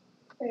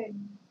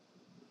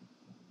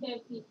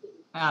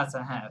আচ্ছা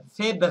হ্যাঁ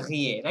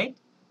février, রাইট?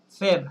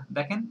 ফেব,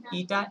 দেখেন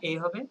ইটা এ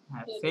হবে,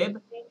 হ্যাঁ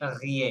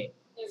février,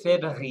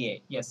 février,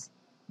 yes,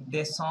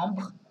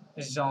 décembre,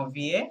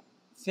 janvier,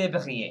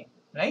 février,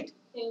 right?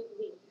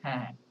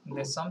 হ্যাঁ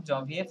décembre,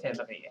 janvier,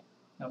 février,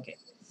 ওকে।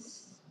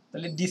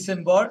 তাহলে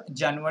ডিসেম্বর,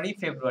 জানুয়ারি,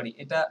 ফেব্রুয়ারি,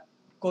 এটা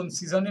কোন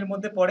সিজনের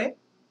মধ্যে পড়ে?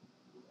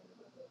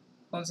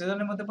 কোন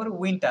সিজনের মধ্যে পড়ে?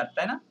 উইন্টার,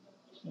 তাই না?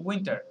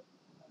 উইন্টার।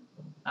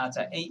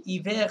 আচ্ছা, এই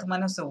ইভের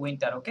মানে হচ্ছে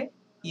winter, okay?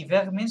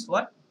 ইভের means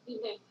what?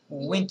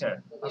 Winter,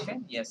 okay?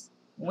 Yes,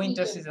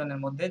 winter সিজনের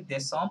মধ্যে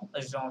décembre,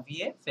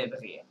 janvier,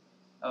 février,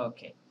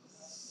 ওকে।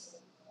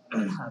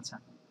 আচ্ছা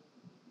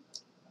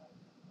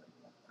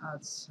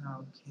আচ্ছা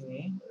ওকে,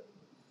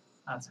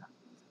 আচ্ছা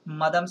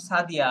মাদাম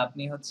সাদিয়া,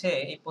 আপনি হচ্ছে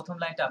এই প্রথম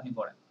লাইনটা আপনি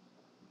পড়েন,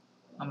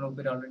 আমরা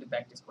উপরে অলরেডি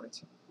প্র্যাকটিস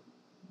করেছি।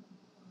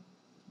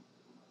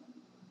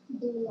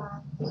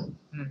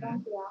 হুম হুম,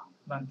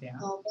 বানতে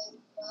হ্যাঁ,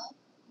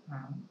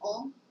 হ্যাঁ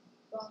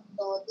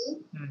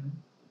হুম,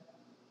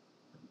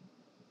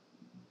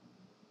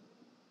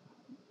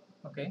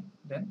 ওকে,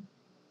 দেন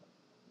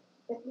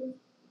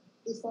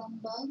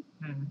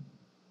হুম,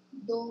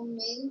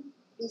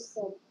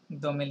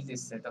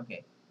 2017, ওকে।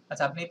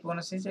 আচ্ছা, আপনি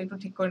প্রনাউন্সিয়েশন একটু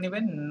ঠিক করে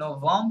নেবেন,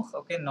 November,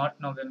 okay, not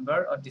November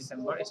or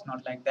December, it's not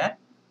like that,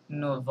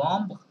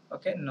 November,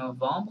 okay,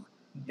 November,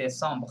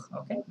 décembre,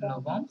 okay,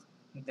 November,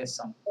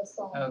 décembre,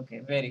 okay,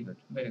 very good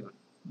very good,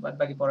 বাদ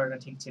বাকি পড়াটা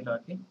ঠিক ছিল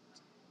আর কি,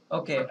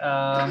 ওকে।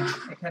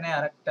 এখানে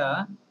আরেকটা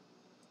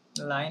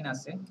লাইন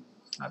আছে,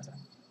 আচ্ছা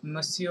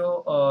মসিও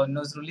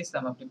নজরুল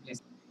ইসলাম, আপনি প্লিজ,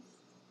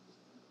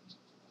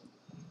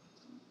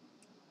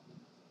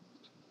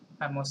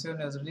 হ্যাঁ মসিও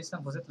Nazrul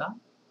Islam, vous êtes là?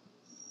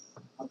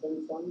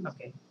 Attention,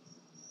 okay,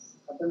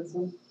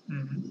 attention,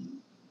 hmm hmm,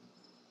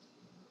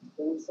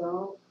 attention,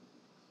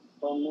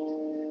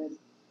 prenez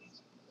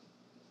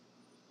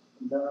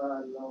de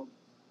l'eau,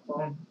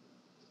 hmm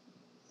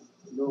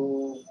l'eau,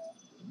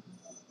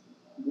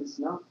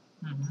 Krishna,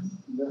 hmm, hmm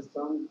the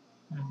sun,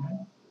 hmm, hmm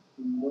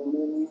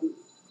Lumini,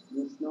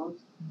 Krishna,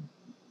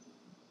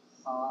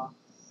 a,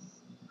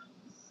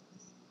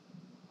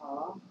 a,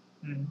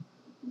 hmm,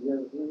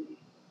 Jerry,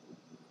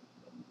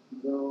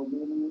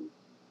 Domini,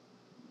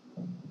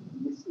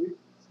 this is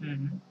hmm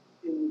hmm,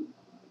 in,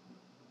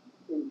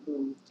 into,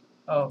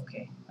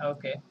 okay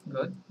okay,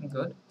 good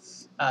good.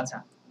 আচ্ছা,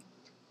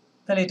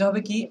 তাহলে এটা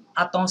হবে কি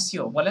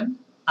attention, বলেন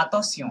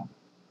attention,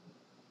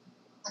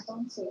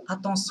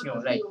 attention,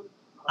 right,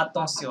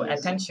 attention,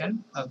 attention,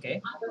 okay,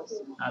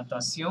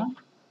 attention,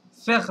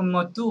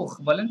 fermeture,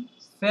 বলেন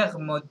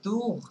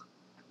fermeture,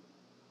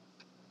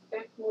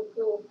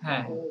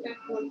 হ্যাঁ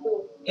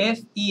f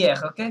e r,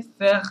 okay,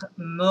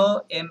 ferme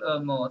m e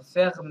m,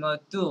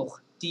 fermeture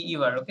t u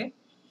r, okay,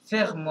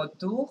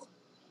 fermeture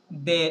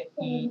des,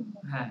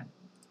 হ্যাঁ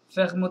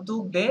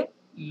fermeture des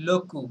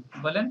locaux,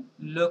 বলেন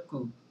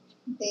locaux,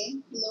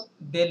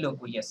 des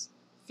locaux, yes,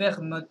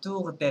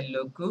 fermeture des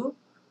locaux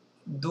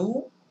du,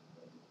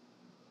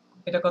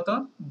 এটা কত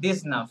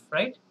 19,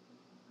 right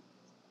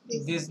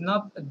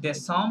 19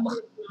 décembre,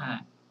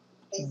 হ্যাঁ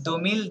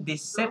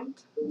 2017,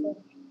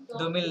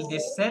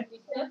 2017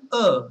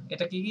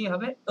 এটা কি কি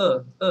হবে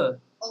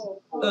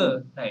এ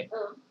রাইট।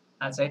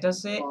 আচ্ছা, এটা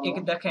হচ্ছে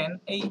দেখেন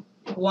এই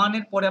 1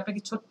 এর পরে আপনি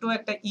কি ছোট্ট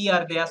একটা ই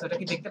আর দেয়া আছে, ওটা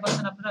কি দেখতে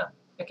পাচ্ছেন আপনারা,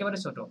 একেবারে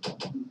ছোট।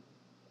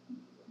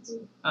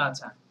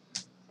 আচ্ছা,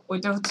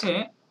 ওইটা হচ্ছে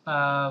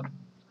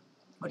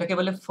ওটাকে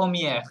বলে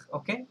ফমিয়ার,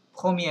 ওকে,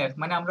 ফমিয়ার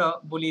মানে আমরা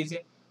বলি যে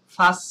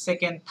ফার্স্ট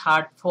সেকেন্ড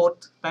থার্ড ফোর্থ,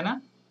 তাই না?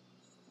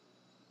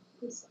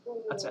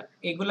 আচ্ছা,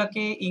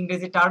 এগুলাকে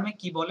ইংরেজি টার্মে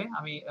কি বলে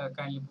আমি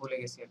কাইন্ডলি ভুলে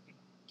গেছি আর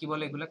কি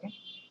বলে এগুলাকে।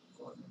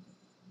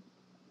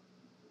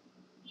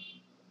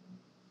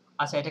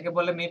 আচ্ছা, এটাকে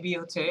বলে মেবি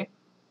হচ্ছে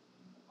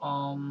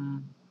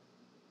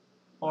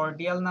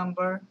অর্ডিয়াল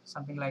নাম্বার,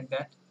 সামথিং লাইক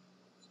দ্যাট।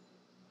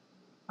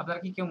 আপনারা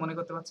কি কেউ মনে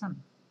করতে পারছেন?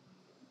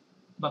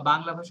 বা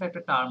বাংলা ভাষায়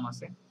একটা টার্ম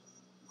আছে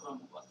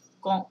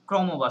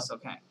ক্রমবাচক,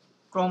 হ্যাঁ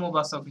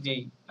ক্রমবাচক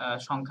যেই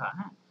সংখ্যা,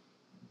 হ্যাঁ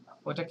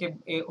ওটাকে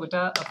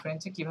ওটা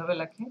ফ্রেঞ্চে কিভাবে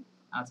লেখে?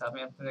 আচ্ছা, আমি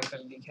আপনাদের একটা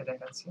লিখে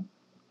দেখাচ্ছি।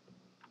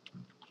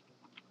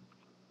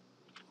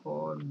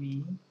 ফর মি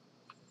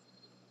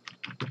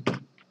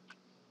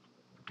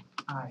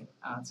আই,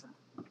 আচ্ছা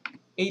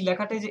এই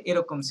লেখাটাই যে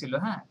এরকম ছিল,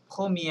 হ্যাঁ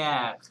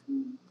ফমিয়ার,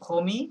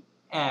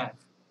 ফমিয়ার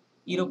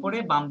এর উপরে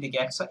বাম দিকে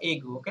 100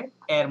 এগু, ওকে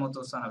এর মতো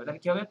উচ্চারণ হবে,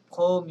 তাহলে কি হবে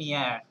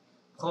ফমিয়ার,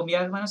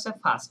 ফমিয়ার মানে হচ্ছে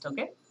ফার্স্ট,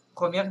 ওকে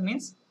ফমিয়ার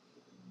মিন্স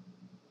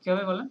কি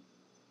হবে বলেন?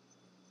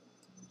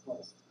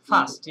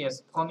 ফার্স্ট, ইয়েস,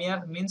 ফমিয়ার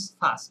মিন্স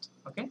ফার্স্ট,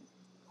 ওকে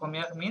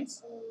ফমিয়ার মিন্স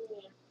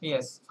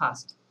ইয়েস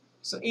ফার্স্ট।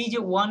 সো এই যে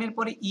 1 এর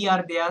পরে ইয়ার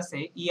দেয়া আছে,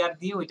 ইয়ার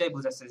দিয়ে ওইটাই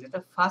বোঝাচ্ছে যেটা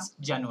first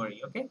January,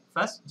 okay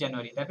first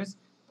January, that is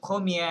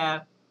première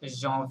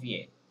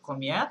janvier,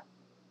 première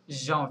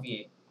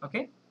janvier,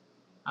 ওকে।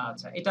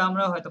 আচ্ছা, এটা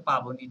আমরা হয়তো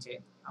পাবো নিচে,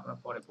 আমরা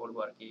পরে পড়বো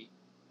আর কি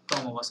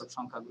ক্রমবাচক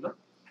সংখ্যাগুলো।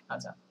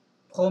 আচ্ছা,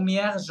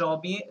 première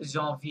janvier,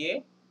 janvier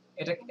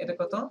এটা এটা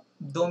কত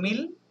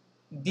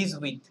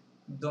 2018,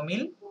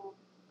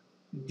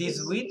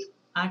 2018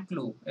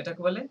 inclus,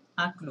 এটাকে বলে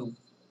inclus,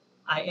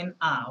 in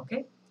a, okay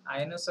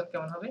in এর সাথে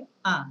কেমন হবে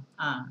আ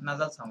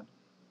নাসাল সাউন্ড,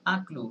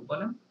 inclus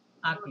বলেন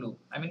inclus,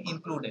 I mean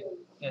included,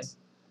 yes.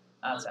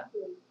 আচ্ছা,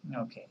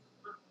 ওকে,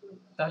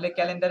 তাহলে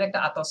ক্যালেন্ডারে একটা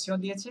attention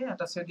দিয়েছে,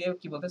 attention দিয়ে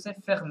কি বলতেছে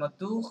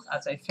fermeture।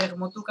 আচ্ছা, এই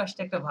fermeture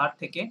কাজটা একটা ভার্ব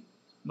থেকে,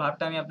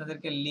 ভার্বটা আমি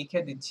আপনাদেরকে লিখে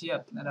দিচ্ছি,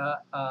 আপনারা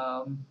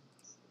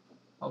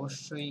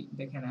অবশ্যই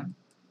দেখে নেন।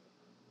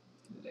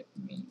 let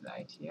me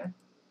write here।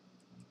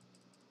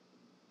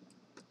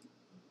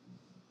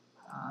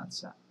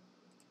 আচ্ছা,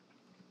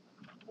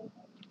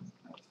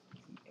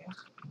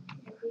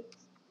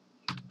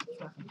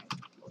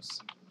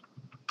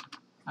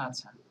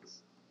 আচ্ছা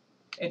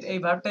এই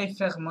ভার্বটা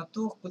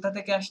fermeture কোথা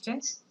থেকে আসছে?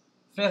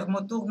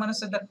 fermeture মানে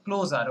হচ্ছে দ্য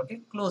ক্লোজার, ওকে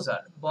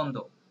ক্লোজার বন্ধ।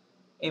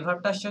 এই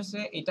ভার্বটা আসছে,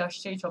 এটা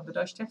আসছে, এই শব্দটা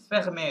আসছে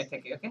fermer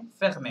থেকে, ওকে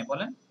fermer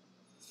বলেন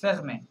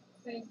fermer,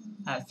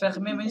 হ্যাঁ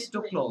fermer means to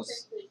close,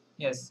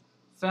 yes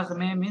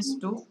fermer means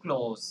to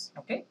close,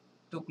 okay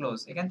to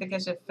close, এখান থেকে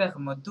আসে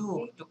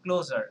fermeture to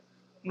closer,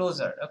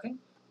 closer, okay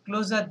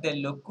closer del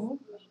locaux।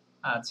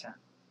 আচ্ছা,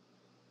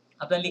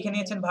 আপনারা লিখে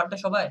নিয়েছেন ভার্বটা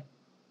সবাই?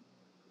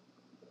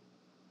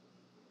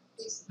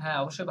 হ্যাঁ,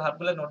 অবশ্যই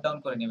ভার্বগুলো নোট ডাউন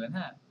করে নেবেন,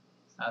 হ্যাঁ।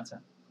 আচ্ছা,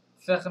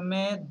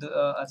 fermer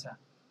আচ্ছা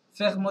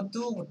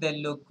fermeture des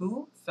locaux,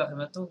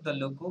 fermeture des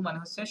locaux মানে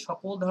হচ্ছে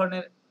সকল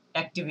ধরনের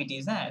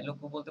অ্যাক্টিভিটিস, হ্যাঁ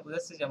লোকো বলতে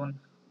বোঝাচ্ছে যেমন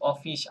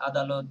অফিস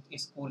আদালত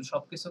স্কুল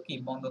সবকিছু কি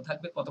বন্ধ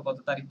থাকবে কত কত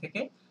তারিখ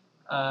থেকে,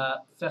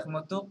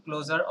 fermeture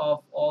closure of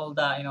all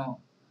the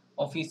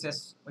offices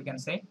we can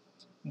say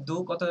দু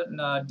কত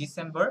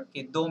ডিসেম্বর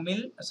কি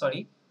 2000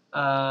 সরি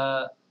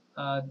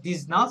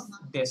 19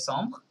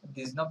 décembre,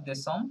 19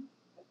 décembre,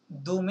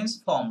 দু মিন্স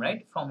ফর্ম,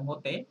 রাইট ফর্ম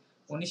হতে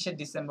 19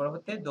 ডিসেম্বর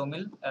হতে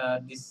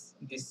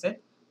 2017,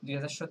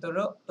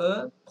 2017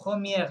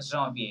 1er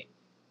janvier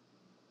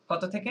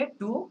কত থেকে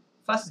টু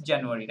ফার্স্ট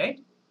জানুয়ারি, রাইট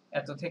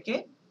এত থেকে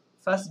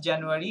ফার্স্ট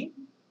জানুয়ারি।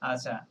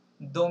 আচ্ছা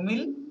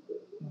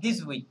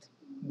 2018,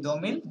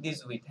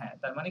 2018, হ্যাঁ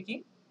তার মানে কি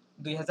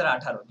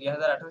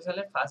 2018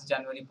 সালের ফার্স্ট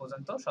জানুয়ারি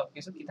পর্যন্ত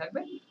সবকিছু কি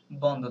থাকবে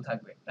বন্ধ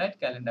থাকবে, রাইট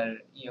ক্যালেন্ডারের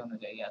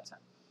অনুযায়ী। আচ্ছা,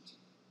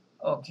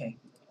 ওকে,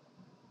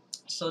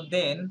 সো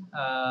দেন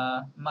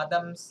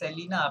মাদাম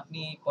সেলিনা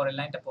আপনি পরের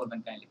লাইনটা পড়বেন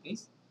কাইন্ডলি প্লিজ।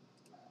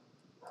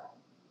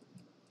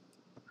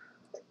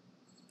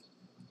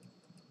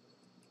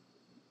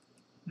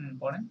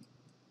 পড়েন।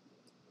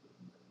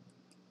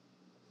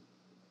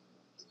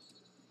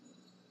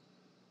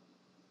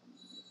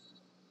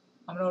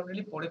 আমরা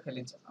অলরেডি পড়ে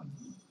ফেলেছি।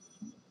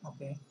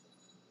 ওকে,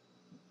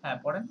 হ্যাঁ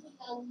পড়েন।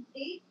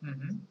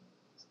 হুম,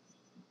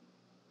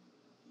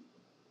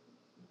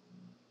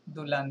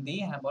 দুলান্দি,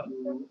 হ্যাঁ বল।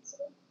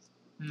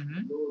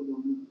 হুম,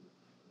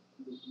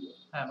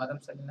 হ্যাঁ মাদাম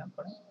সেলিনা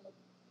পড়েন।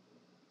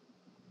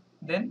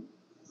 দেন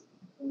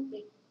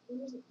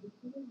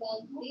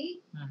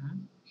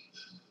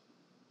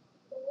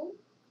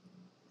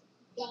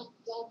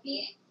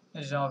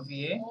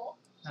janvier,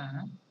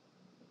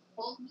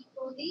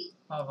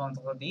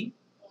 vendredi,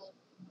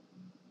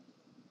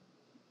 27,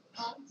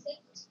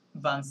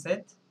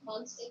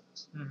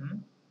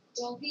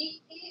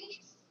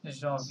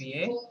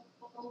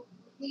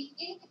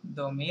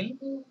 janvier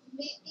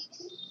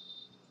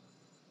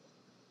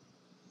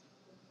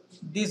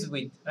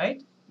 2018, right?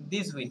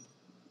 This week.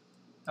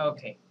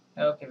 Okay,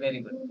 okay, very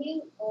good.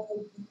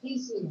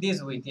 This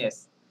week, yes.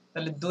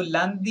 তাহলে do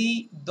lundi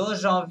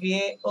 2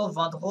 janvier au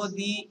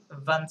vendredi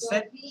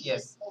 27,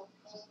 yes.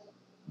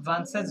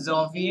 27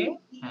 janvier,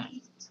 হ্যাঁ,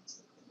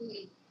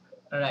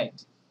 right.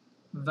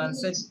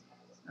 27,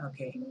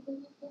 okay.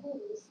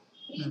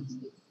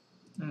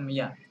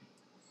 Yeah.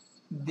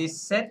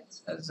 27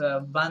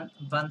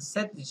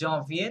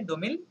 janvier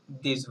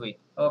 2018.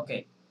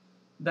 Okay.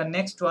 The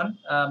next one,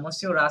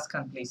 Monsieur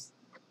Raskan, please.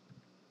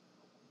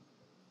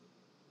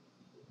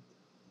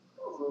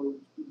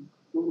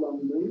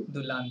 Du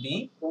lundi.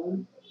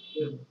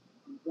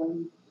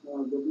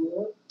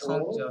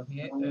 30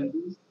 janvier.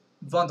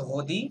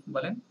 Vendredi,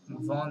 বলেন।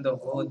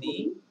 Vendredi.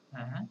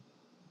 হ্যাঁ।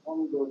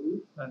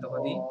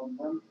 Vendredi.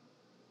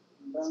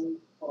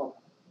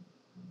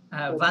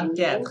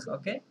 24,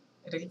 okay?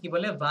 এটাকে কি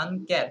বলে?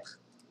 24.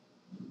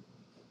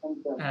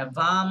 হ্যাঁ,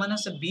 20 মানে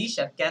হচ্ছে 20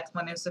 আর 4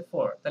 মানে হচ্ছে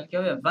 4, তাহলে কি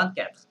হবে?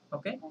 24,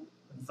 okay?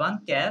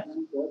 24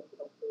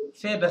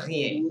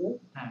 février.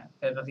 হ্যাঁ,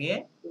 février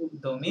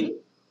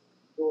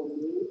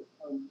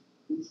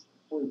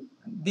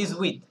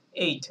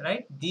 2018,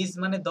 right? This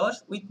মানে 10,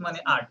 with মানে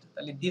 8,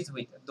 তাহলে this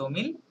week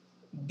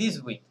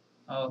 2018.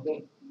 Okay,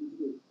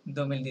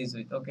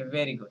 2018. Okay,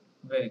 very good,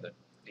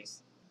 please.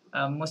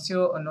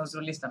 Monsieur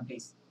Nozrul Islam,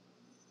 please.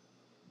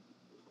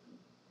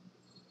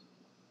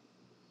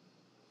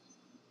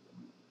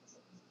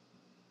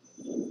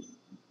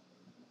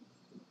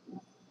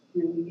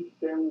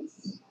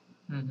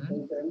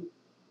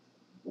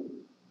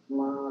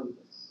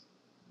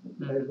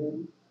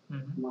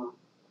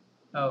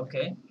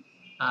 ওকে,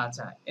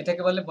 আচ্ছা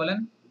এটাকে বলেন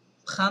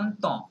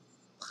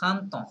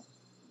printemps.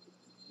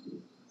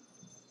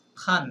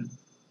 খান,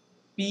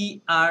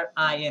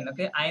 PRIN,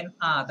 ওকে, আইন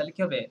আ, তাহলে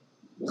কি হবে?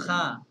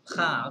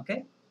 ওকে,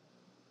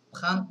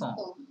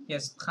 printemps,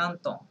 yes,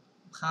 printemps.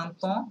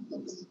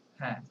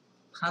 হ্যাঁ,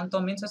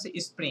 printemps means হচ্ছে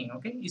স্প্রিং,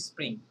 ওকে,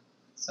 স্প্রিং,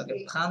 ওকে,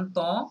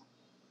 printemps.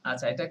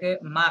 আচ্ছা, এটাকে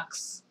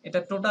মার্কস, এটা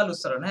টোটাল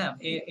উচ্চারণ, হ্যাঁ,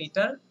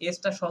 এইটার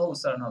এসটা সহ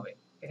উচ্চারণ হবে,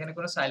 এখানে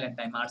কোনো সাইলেন্ট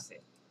নাই, মার্কসে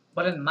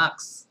বলেন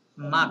মার্কস,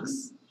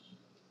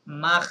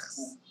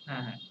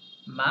 হ্যাঁ,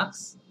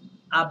 মার্কস।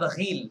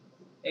 আবগিল,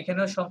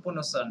 এখানেও সম্পূর্ণ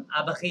উচ্চারণ,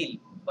 আবগিল,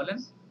 বলেন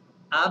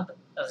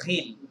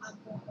আবগিল,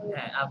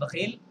 হ্যাঁ,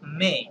 আবগিল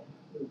মে,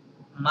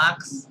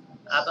 মার্কস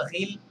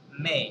আবগিল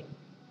মে,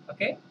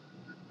 ওকে।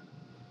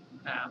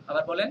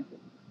 আবার বলেন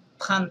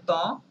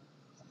printemps,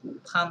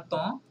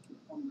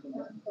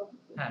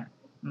 হ্যাঁ,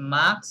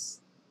 মার্কস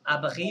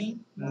আবগিল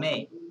মে,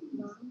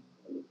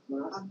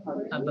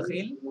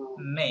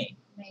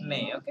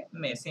 ওকে,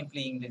 মে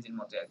সিম্পলি ইংরেজির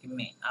মতো আর কি,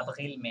 মে,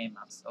 আবগিল মে,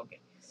 মার্কস, ওকে।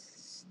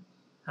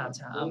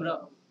 আচ্ছা, আমরা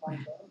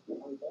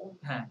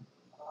হ্যাঁ,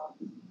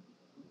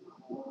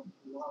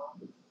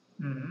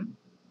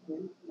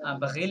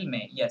 আবগিল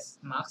মে, ইয়েস,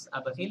 মার্কস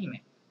আবগিল মে,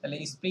 তাহলে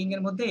স্প্রিং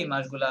এর মধ্যে এই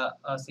মাসগুলা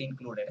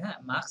ইনক্লুডেড, হ্যাঁ,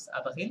 মার্কস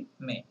আবগিল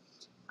মে।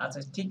 আচ্ছা,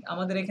 ঠিক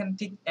আমাদের এখানে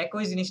ঠিক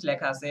একই জিনিস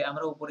লেখা আছে,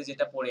 আমরা উপরে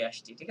যেটা পড়ে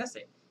আসছি, ঠিক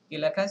আছে? কি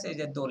লেখা আছে? এই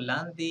যে do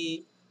lundi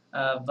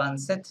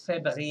 27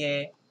 février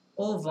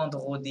au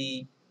vendredi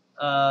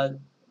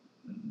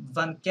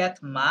 24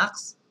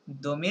 mars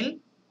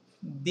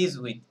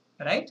 2018,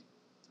 right?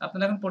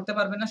 আপনারা এখন পড়তে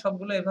পারবেন না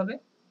সবগুলো এভাবে?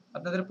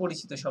 আপনাদের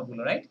পরিচিত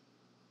সবগুলো, রাইট?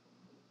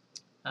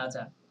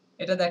 আচ্ছা,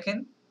 এটা দেখেন,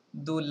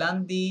 do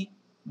lundi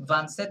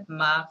 27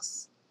 mars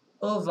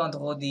au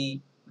vendredi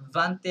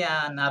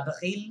 21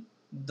 avril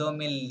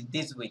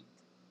 2018,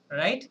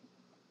 right?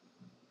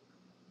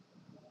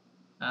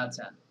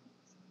 আচ্ছা,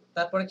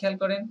 তারপরে খেয়াল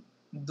করেন,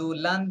 du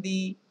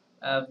lundi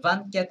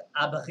 24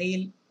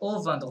 avril au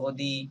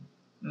vendredi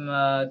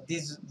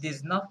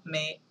 19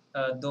 mai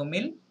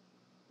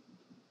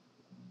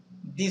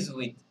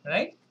 2018,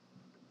 right?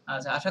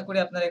 আচ্ছা, আশা করি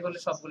আপনারা এগুলো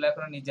সবগুলো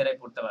এখনো নিজেরাই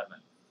পড়তে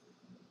পারবেন।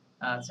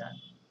 আচ্ছা,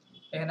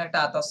 এখানে একটা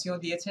attention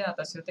দিয়েছে,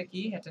 attentionতে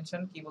কি,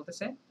 attention কি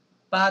বলতেছে?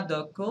 pas de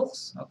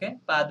course, ওকে,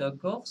 pas de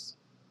course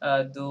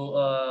du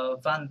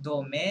 22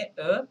 mai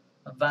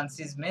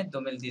 26 mai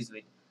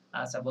 2018।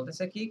 আচ্ছা,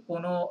 বলতেছে কি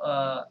কোনো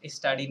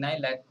স্টাডি নাই,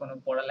 কোনো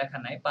পড়ালেখা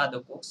নাই, pas de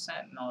course,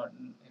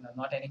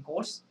 not any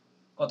course,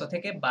 কত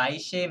থেকে?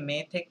 22 মে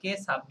থেকে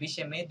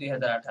 26 মে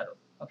 2018,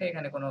 ওকে,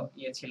 এখানে কোনো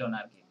ইয়ে ছিল না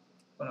আর কি,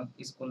 কোনো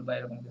স্কুল বা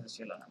এরকম কিছু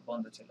ছিল না,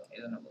 বন্ধ ছিল,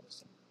 এজন্য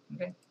বলছি,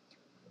 ওকে।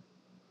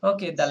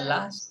 Okay, the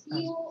last.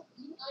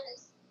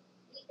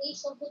 এই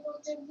শব্দটা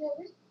উচ্চারণ কি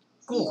হবে?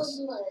 কুকস।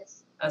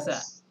 আচ্ছা,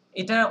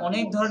 এটা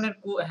অনেক ধরনের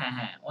হ্যাঁ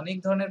হ্যাঁ অনেক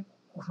ধরনের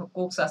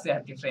কুকস আছে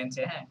আর কি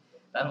ফ্রেঞ্চে, হ্যাঁ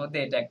তার মধ্যে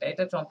এটা একটা,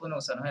 এটা সম্পূর্ণ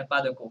উচ্চারণ হয়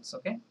পাদো কুকস,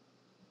 ওকে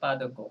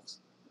পাদো কুকস।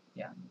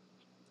 ইয়া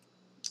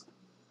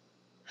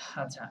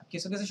আচ্ছা,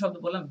 কিছু কিছু শব্দ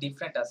বললাম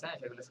ডিফারেন্ট আছে, হ্যাঁ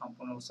সেগুলো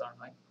সম্পূর্ণ উচ্চারণ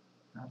হয়।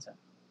 আচ্ছা,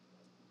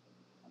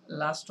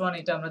 লাস্ট ওয়ান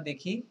এটা আমরা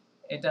দেখি,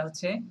 এটা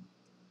হচ্ছে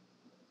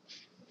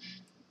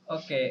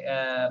ওকে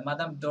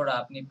মাদাম ডোরা,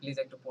 আপনি প্লিজ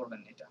একটু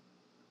পড়বেন এটা।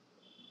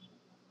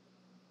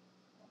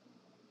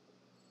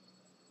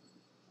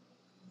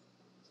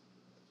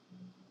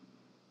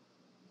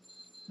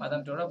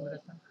 মাদাম ডোরা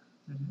বুঝেছেন?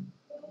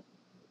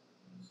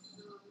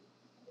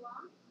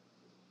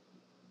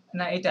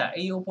 না এটা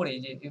এই উপরে,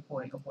 যে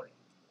উপরে উপরে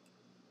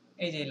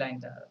এই যে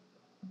লাইনটা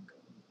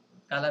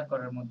কালার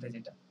করার মধ্যে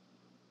যেটা,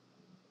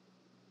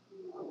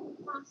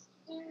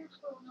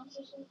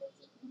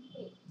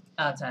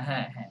 আচ্ছা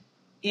হ্যাঁ হ্যাঁ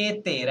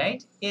এতে,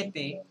 রাইট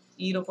এতে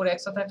এর উপরে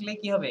একশো থাকলে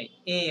কি হবে?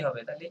 এ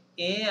হবে, তাহলে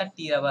এ আর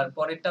টি আবার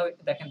পরেরটাও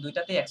দেখেন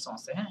দুইটাতেই একশো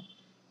আছে, হ্যাঁ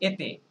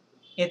এতে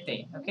এতে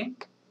ওকে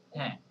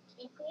হ্যাঁ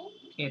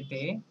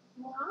এতে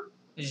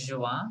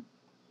জোয়া,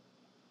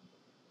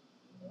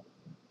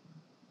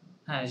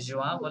 হ্যাঁ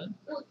জোয়া বলেন।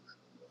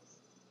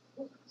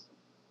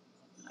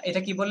 এটা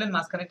কি বললেন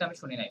মাঝখানেটা আমি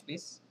শুনি নাই,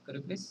 প্লিজ করি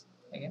প্লিজ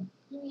अगेन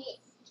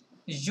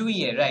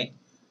জুইয়ে, রাইট।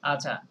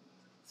 আচ্ছা,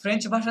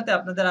 ফ্রেঞ্চ ভাষাতে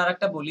আপনাদের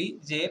আরেকটা বলি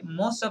যে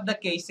মোস্ট অফ দ্য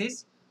কেসেস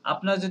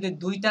আপনারা যদি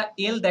দুইটা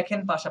এল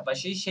দেখেন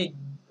পাশাপাশি, সেই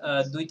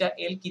দুইটা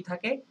এল কি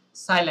থাকে?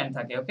 সাইলেন্ট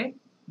থাকে, ওকে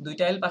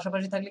দুইটা এল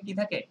পাশাপাশি থাকলে কি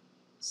থাকে?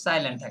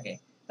 সাইলেন্ট থাকে।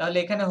 তাহলে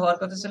এখানে হওয়ার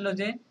কথা ছিল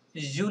যে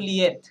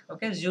Juliet,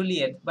 okay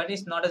Juliet, but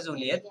it's not a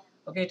Juliet,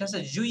 ওকে এটা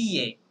হচ্ছে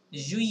জুইয়ে,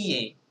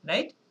 জুইয়ে,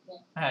 রাইট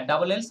হ্যাঁ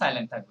ডাবল এল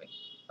সাইলেন্ট থাকবে,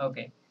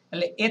 ওকে।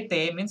 তাহলে এতে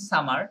মিন্স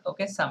সামার,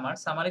 ওকে সামার,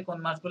 সামারে কোন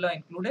মাসগুলো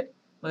ইনক্লুডেড?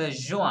 বলে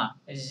জুয়া,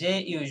 J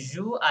U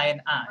zoo I N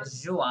আ,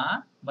 জুয়া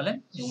বলেন,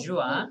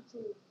 জুয়া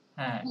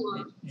হ্যাঁ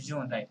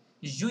জুন, রাইট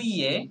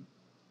জুইয়ে,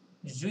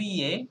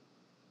 জুইয়ে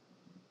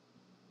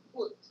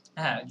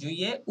হ্যাঁ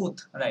জুইয়ে উথ,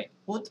 রাইট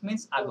উথ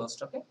মিন্স আগস্ট,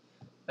 ওকে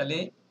তাহলে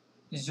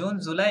জুন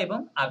জুলাই এবং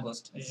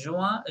আগস্ট,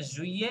 জুয়া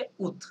জুইয়ে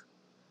উথ।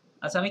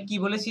 আচ্ছা আমি কি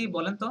বলেছি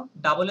বলেন তো?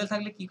 ডাবল এল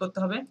থাকলে কি করতে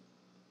হবে?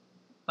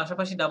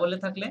 পাশাপাশি ডাবল এল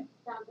থাকলে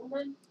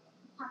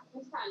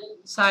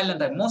সাইলেন্ট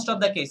থাকে মোস্ট অফ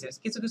দ্য কেসেস,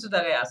 কিছু কিছু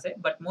জায়গায় আছে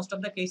but most of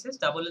the cases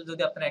double L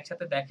যদি আপনারা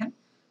একসাথে দেখেন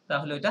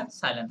তাহলে ওটা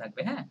সাইলেন্ট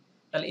থাকবে, হ্যাঁ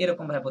তাহলে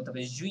এরকম ভাবে বলতে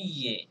হবে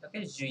জুইয়ে, ওকে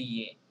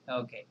জুইয়ে,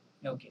 ওকে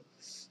ওকে।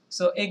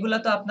 সো এগুলা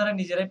তো আপনারা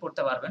নিজেরাই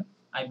পড়তে পারবেন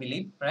আই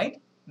বিলিভ, রাইট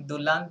দু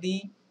lundi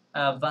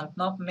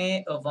 29 mai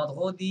au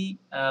vendredi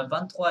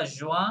 23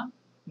 juin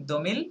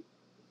 2000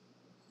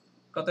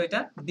 কত এটা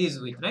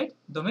 18, রাইট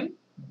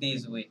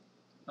 2018,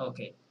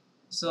 ওকে।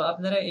 সো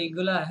আপনারা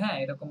এইগুলা হ্যাঁ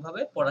এরকম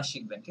ভাবে পড়া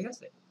শিখবেন, ঠিক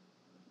আছে?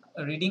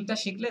 রিডিংটা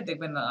শিখলে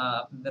দেখবেন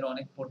আপনাদের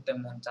অনেক পড়তে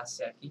মন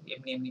চাচ্ছে আর কি,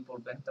 এমনি এমনি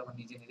পড়বেন তখন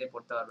নিজে নিজে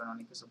পড়তে পারবেন,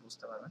 অনেক কিছু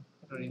বুঝতে পারবেন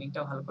একটু রিডিংটা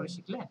ভালো করে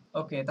শিখলে।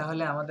 ওকে,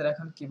 তাহলে আমাদের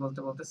এখন কি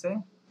বলতেছে?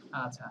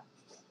 আচ্ছা,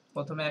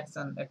 প্রথমে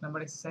এক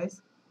নম্বর exercise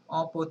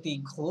en petit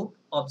groupe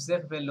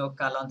observe le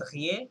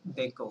calendrier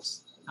des courses।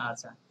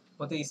 আচ্ছা,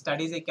 প্রতি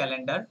স্টাডিজ এই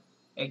ক্যালেন্ডার,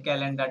 এই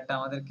ক্যালেন্ডারটা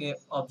আমাদেরকে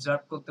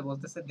অবজার্ভ করতে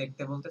বলতেছে,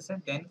 দেখতে বলতেছে,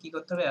 দেন কি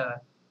করতে হবে?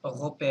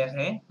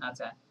 repérer,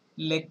 আচ্ছা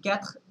les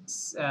quatre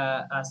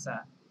আচ্ছা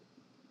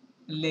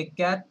les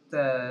quatre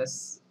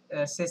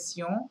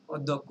sessions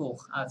de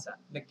cours, আচ্ছা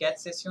les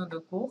quatre sessions de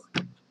cours।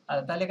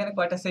 তাহলে এখানে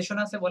কয়টা সেশন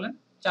আছে বলেন?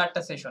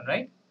 4টা সেশন,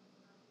 রাইট?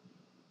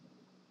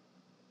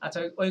 আচ্ছা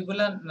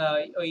ওইগুলা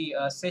ওই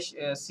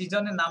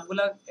সিজনের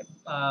নামগুলা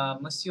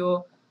মসিও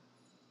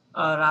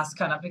রাজ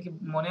খান, আপনি কি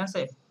মনে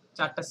আছে?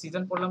 4টা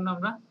সিজন পড়লাম না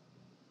আমরা?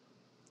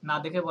 না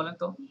দেখে বলেন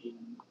তো,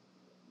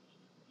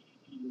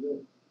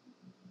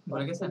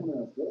 ভুলে গেছেন?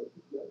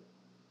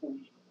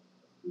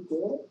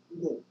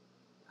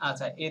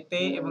 আচ্ছা এতে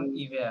এবং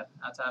ইভেয়ার,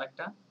 আচ্ছা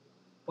আরেকটা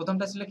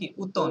প্রথমটা ছিল কি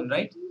উতন,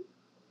 রাইট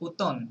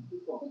উতন,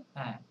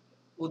 হ্যাঁ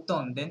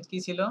উতন, দেন কি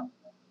ছিল?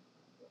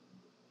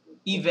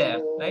 ইভেয়ার,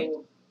 রাইট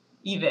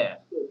ইভেয়ার,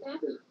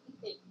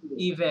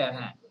 ইভেয়ার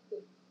হ্যাঁ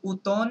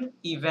উতন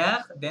ইভেয়ার,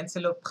 দেন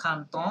ছিল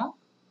printemps,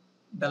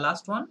 the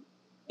last one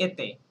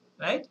এতে,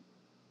 রাইট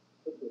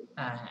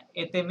হ্যাঁ হ্যাঁ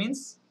এতে মিন্স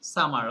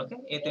সামার, ওকে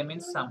এতে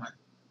মিন্স সামার।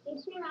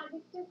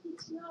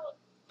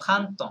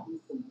 printemps,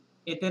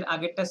 এতের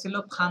আগেরটা ছিল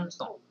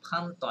printemps,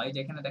 printemps এই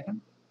যেখানে দেখেন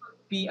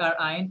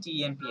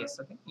PRINTEMPS,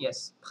 ওকে ইয়েস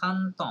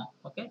printemps,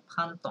 ওকে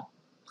printemps,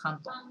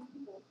 printemps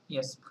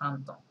yes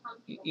printemps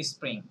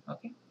spring,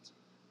 ওকে।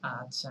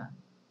 আচ্ছা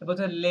এরপর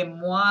les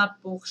mois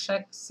pour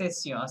chaque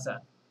session, আচ্ছা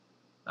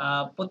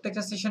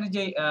প্রত্যেকটা সেশনে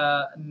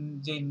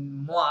যে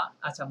মোয়া,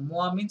 আচ্ছা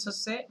মোয়া মিন্স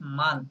হচ্ছে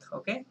মান্থ,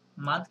 ওকে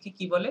মান্থ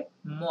কি বলে?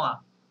 মোয়া।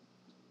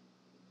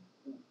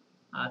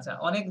 আচ্ছা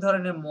অনেক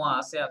ধরনের মোয়া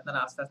আছে, আপনারা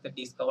আস্তে আস্তে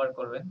ডিসকভার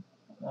করবেন,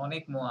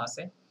 অনেক মোয়া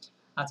আছে।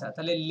 আচ্ছা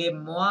তাহলে লে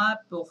মোয়া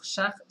pour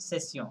chaque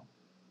session,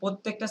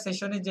 প্রত্যেকটা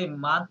সেশনে যে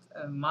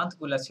মান্থ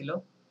গুলা ছিল,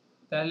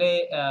 তাহলে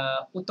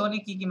উতনে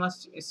কি কি মাস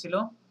ছিল?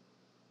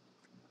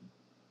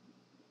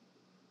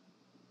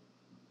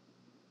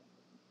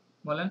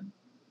 বলেন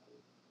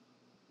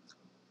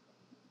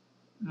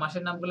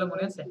মাসের নামগুলো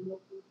মনে আছে?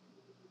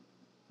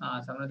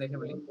 আচ্ছা আমরা দেখে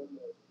বলি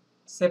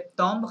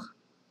September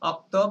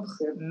October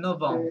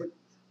November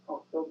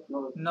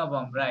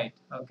November right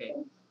okay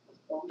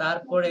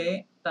তারপরে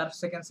তার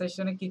সেকেন্ড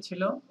সেশনে কি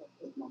ছিল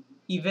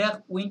হিভার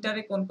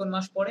উইন্টারে কোন কোন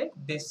মাস পড়ে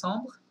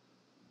ডিসেম্বর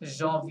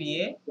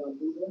janvier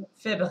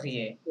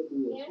février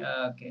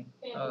ওকে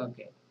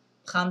ওকে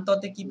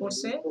প্রান্ততে কি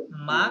পড়ছে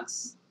মার্চ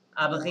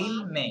আব্রিল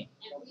মে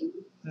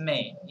মে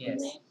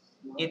ইয়েস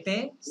এতে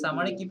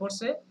সামারে কি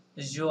পড়ছে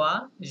জুয়া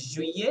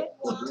জুইয়ে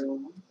উত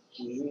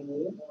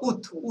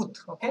উত উত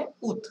ওকে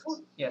উত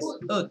ইয়েস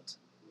উত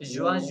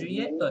জুয়া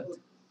জুইয়ে উত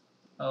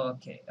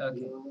ওকে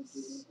ওকে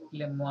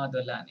le mois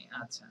de l'année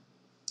আচ্ছা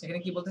এখানে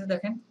কি বলতেছে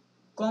দেখেন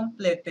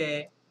compléter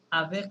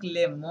avec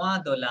les mois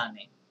de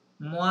l'année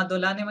mois de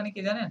l'année মানে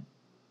কি জানেন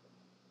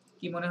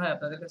কি মনে হয়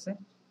আপনাদের কাছে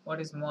what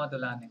is mois de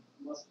l'année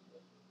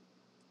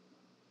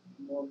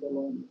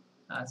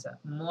আচ্ছা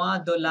mois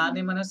de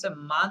l'année মানে হচ্ছে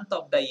month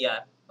of the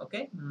year okay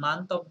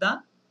month of the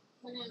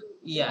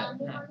year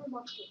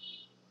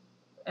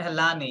হ্যাঁ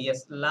লানে ইয়েস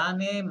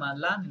লানে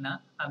লানে না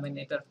আই মিন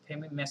এটার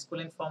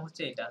ম্যাসকুলিন ফর্ম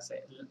হচ্ছে এটা আছে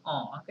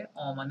ওকে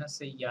মানে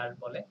হচ্ছে ইয়ার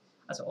বলে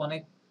আচ্ছা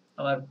অনেক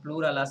আবার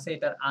প্লুরাল আছে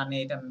এটার আনে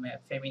এটা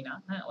ফেমিনা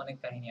হ্যাঁ অনেক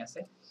কাহিনী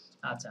আছে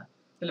আচ্ছা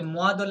তাহলে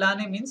মোয়া দো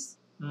লানে মিন্স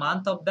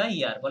মান্থ অফ দা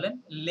ইয়ার বলেন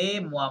লে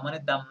মোয়া মানে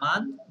দা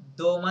মান্থ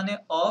দো মানে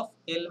অফ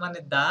এল মানে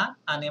দা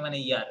আনে মানে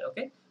ইয়ার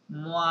ওকে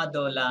মোয়া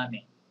দো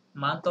লানে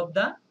মান্থ অফ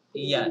দা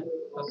ইয়ার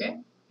ওকে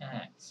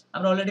হ্যাঁ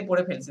আমরা অলরেডি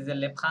পড়ে ফেলছি যে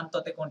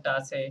লেফান্ততে কোনটা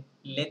আছে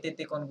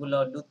লেতেতে কোনগুলো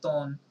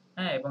লুতন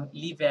হ্যাঁ এবং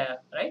লিভার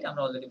রাইট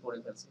আমরা অলরেডি পড়ে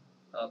ফেলছি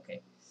ওকে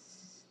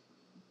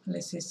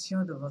les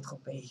sessions de votre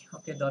pays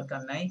ওকে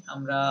দরকার নাই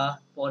আমরা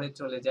পরে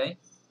চলে যাই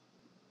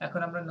এখন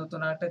আমরা নতুন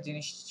আরেকটা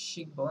জিনিস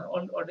শিখব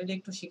অলরেডি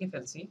একটু শিখে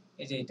ফেলছি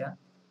এই যে এটা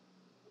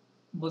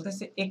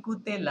বলতেছে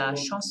écoutez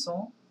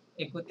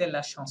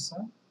la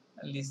chanson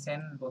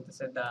listen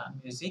বলতেছে the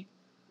music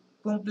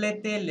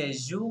compléter les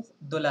jours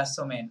de la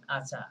semaine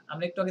আচ্ছা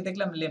আমরা একটু আগে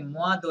দেখলাম les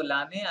mois de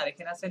l'année আর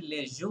এখানে আছে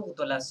les jours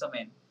de la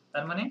semaine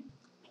তার মানে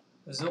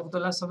jours de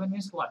la semaine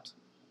means what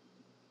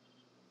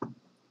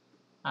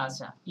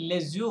আচ্ছা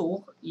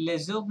les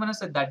jours মানে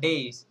হচ্ছে the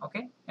days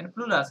okay and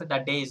plural আছে the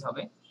days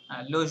হবে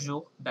le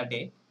jour the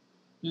day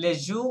les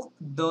jours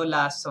de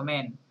la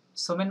semaine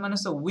semaine মানে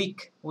হচ্ছে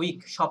week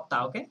সপ্তাহ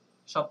ওকে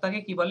সপ্তাহকে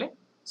কি বলে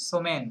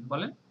semaine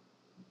বলেন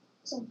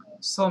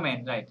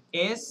semaine right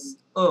s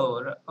o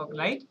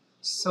right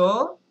so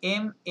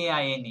m a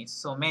i n e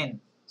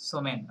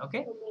semaine okay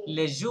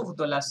les jours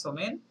de la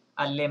semaine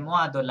R les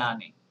mois de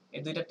l'année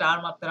এই দুইটা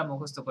term আপনারা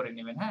মুখস্থ করে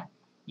নেবেন হ্যাঁ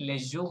les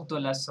jours de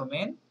la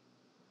semaine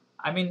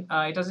I mean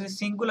এটা যদি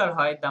singular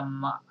হয়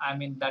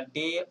the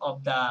day of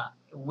the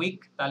week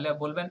তাহলে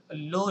বলবেন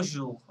lo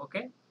jour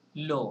okay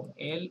lo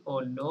l o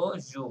lo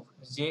jour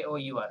j o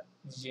u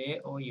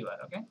r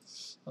okay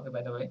okay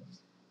bye the way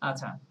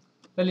আচ্ছা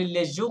তাহলে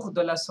les jours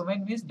de la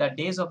semaine means the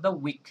days of the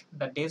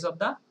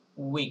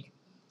week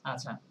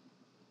আচ্ছা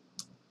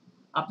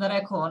আপনারা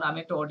এখন আমি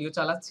একটা audio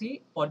চালাচ্ছি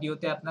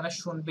অডিওতে আপনারা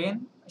শুনবেন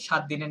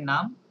 7 দিনের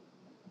নাম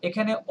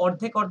এখানে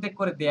অর্ধেক অর্ধেক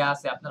করে দেয়া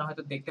আছে আপনারা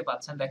হয়তো দেখতে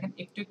পাচ্ছেন দেখেন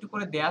একটু একটু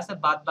করে দেয়া আছে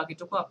বাদ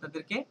বাকিটুকু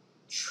আপনাদেরকে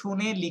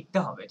শুনে লিখতে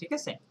হবে ঠিক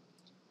আছে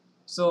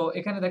সো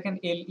এখানে দেখেন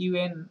এল ইউ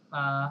এন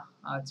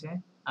আছে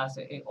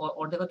আছে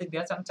অর্ধেক অর্ধেক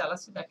দেয়া আছে আমি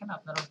চালাচ্ছি দেখেন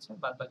আপনারা হচ্ছে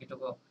বাদ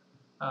বাকিটুকু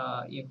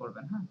ইয়ে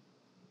করবেন হ্যাঁ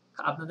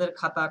আপনাদের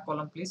খাতা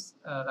কলম প্লিজ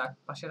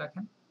পাশে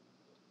রাখেন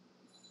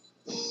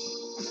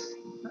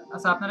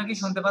আচ্ছা আপনারা কি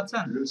শুনতে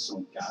পাচ্ছেন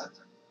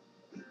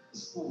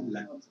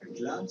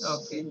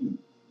ওকে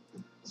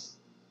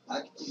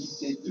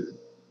Activité 2.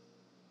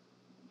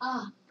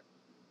 Ah,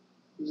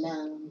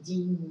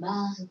 lundi,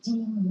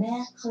 mardi,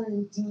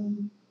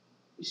 mercredi,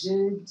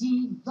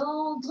 jeudi,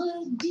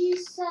 vendredi,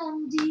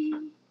 samedi,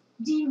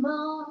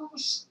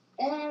 dimanche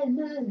est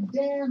le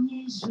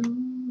dernier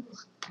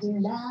jour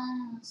de la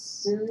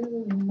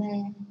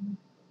semaine.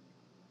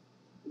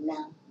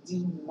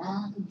 Lundi,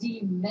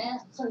 mardi,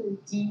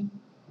 mercredi,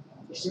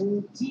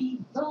 jeudi,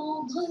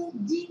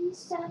 vendredi,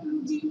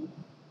 samedi,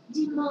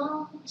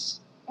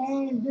 dimanche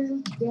est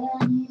le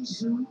dernier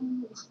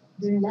jour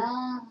de la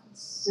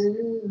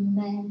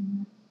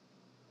semaine.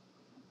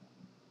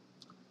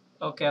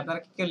 ওকে আপনারা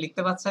কি কেউ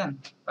লিখতে পারছেন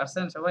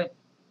সবাই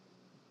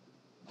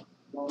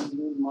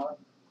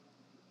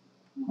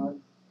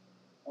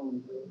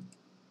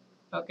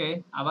ওকে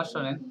আবার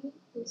শুনেন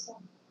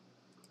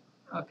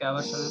ওকে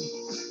আবার শুনেন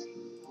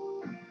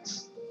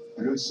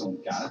Leçon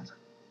 4.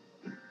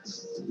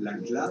 La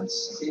classe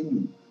et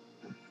nous.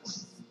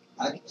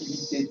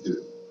 Activité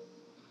 2.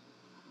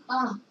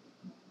 Ah,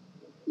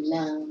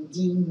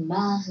 lundi,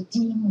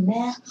 mardi,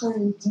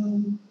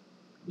 mercredi,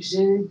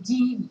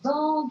 jeudi,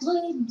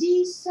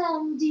 vendredi,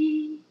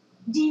 samedi,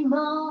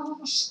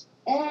 dimanche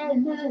est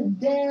le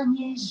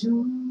dernier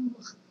jour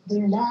de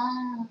la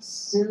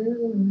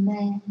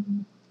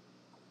semaine.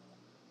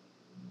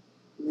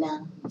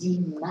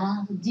 Lundi,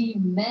 mardi,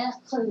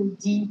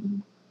 mercredi,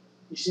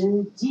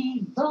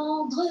 jeudi,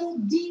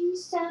 vendredi,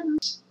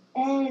 samedi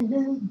est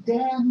le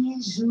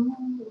dernier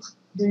jour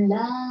de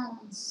la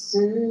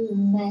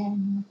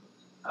semaine.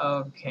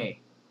 Okay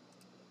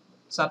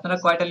so আপনারা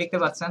কয়টা লিখতে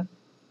পাচ্ছেন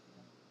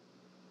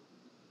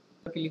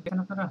কি লিখেন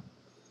আপনারা?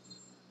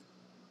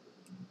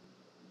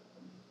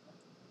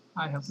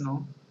 I have no.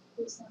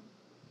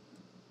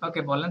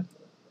 ওকে বলেন।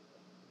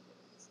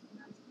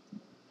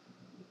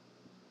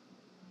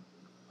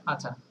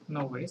 আচ্ছা,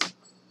 no worries,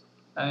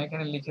 আমি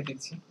এখানে লিখে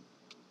দিচ্ছি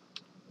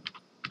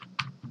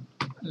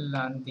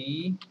লান্দি,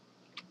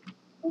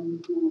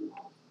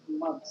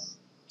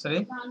 সরি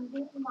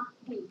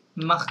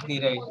মাখদি,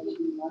 রাইট,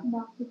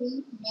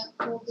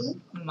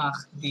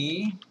 মাখদি,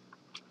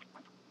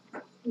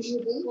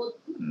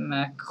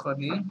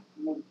 মাখদি,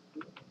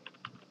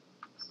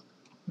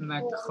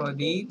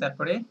 মাখদি,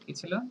 তারপরে কি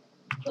ছিল?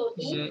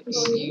 যে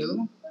ইউ,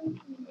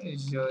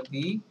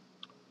 যদি,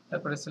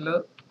 তারপরে ছিল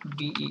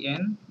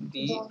BEN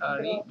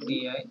DREDI,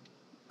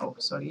 ও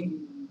sorry,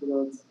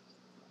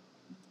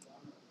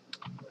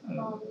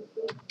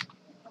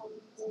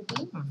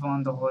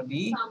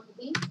 vendredi,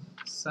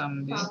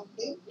 samedi,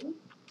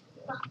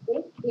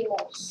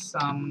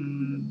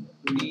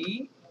 samedi,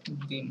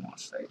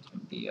 dimanche, right?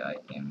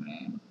 DIMACH,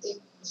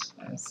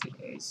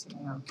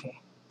 ওকে।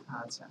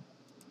 আচ্ছা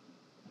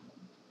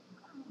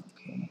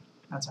ওকে,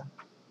 আচ্ছা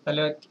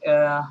তাহলে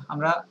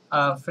আমরা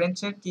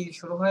ফ্রেঞ্চের কি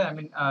শুরু হয়, I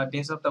mean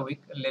days of the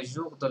week, লে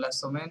জুর দে লা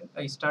সেমেন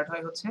স্টার্ট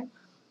হয় হচ্ছে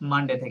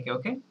মানডে থেকে,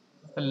 ওকে?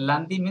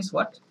 লান্দি means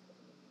what?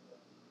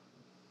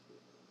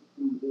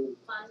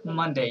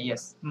 Monday,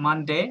 yes,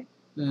 Monday,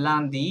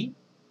 লান্দি,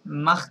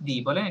 মাখদি,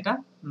 বলেন এটা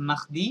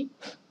মাখদি,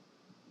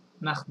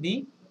 মাখদি,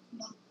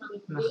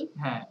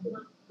 হ্যাঁ,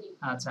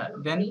 আচ্ছা,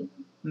 দেন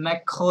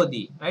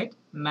ম্যাকখোদি, রাইট,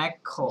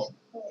 ম্যাকখো,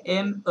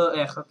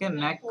 MOF, ওকে,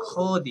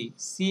 ম্যাকখোদি,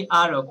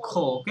 CRO,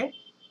 খো, ওকে,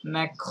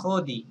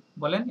 ম্যাকখোদি,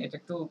 বলেন, এটা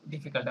একটু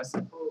ডিফিকাল্ট আছে,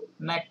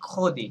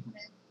 ম্যাকখোদি,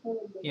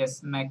 ইয়েস,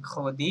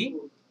 ম্যাকখোদি,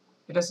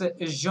 এটা হচ্ছে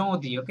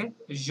জোদি, ওকে,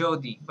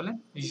 জোদি, বলেন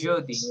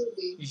জোদি,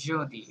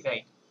 জোদি,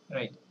 রাইট,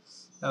 রাইট,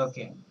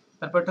 ওকে,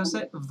 তারপর এটা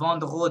হচ্ছে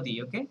vendredi,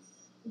 ওকে,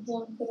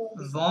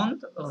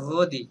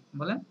 vendredi,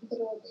 বলেন,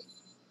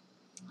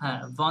 হ্যাঁ,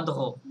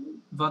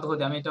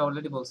 vendredi, আমি এটা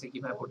অলরেডি বলছি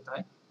কিভাবে পড়তে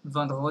হয়,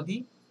 vendredi,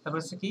 তারপর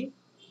হচ্ছে কি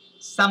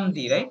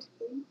samedi, right,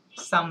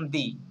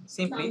 samedi,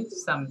 simply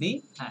samedi,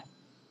 হ্যাঁ,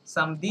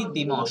 samedi,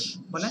 dimanche,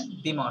 বলেন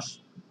dimanche,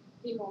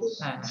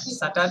 হ্যাঁ হ্যাঁ,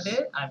 Saturday,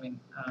 I mean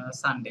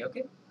Sunday,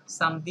 okay,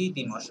 samedi,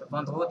 dimanche,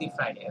 vendredi,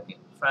 friday, okay,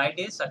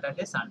 friday,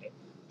 saturday, sunday,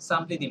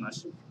 samedi,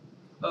 dimanche,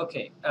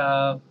 okay.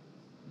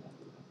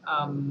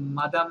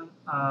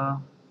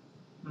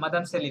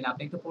 Madame Selina,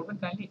 আপনি একটু পড়বেন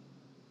কাইন্ডলি?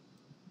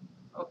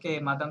 ওকে,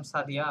 মাদাম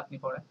সাদিয়া, আপনি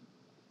পড়েন।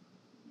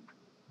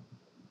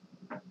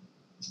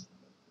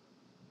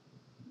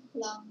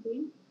 lundi,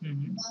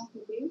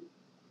 mardi,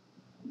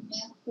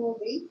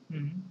 mercredi,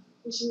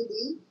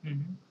 jeudi,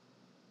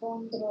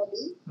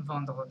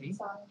 vendredi,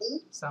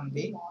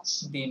 samedi,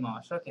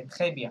 dimanche. Ok,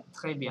 très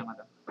bien,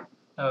 madame.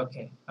 Ok,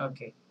 ok.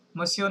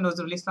 Monsieur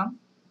Nozrul Islam,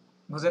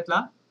 vous êtes là?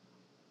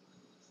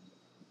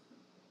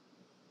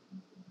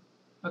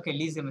 Ok,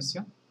 lisez,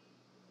 monsieur.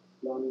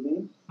 lundi,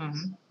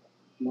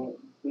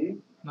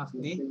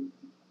 mardi,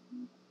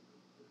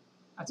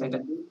 अच्छा,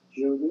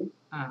 jeudi,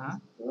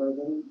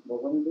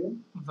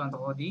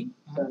 vendredi,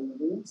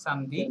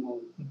 samedi,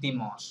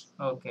 dimanche.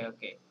 Okay,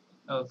 okay,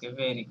 okay,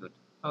 very good.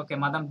 Okay,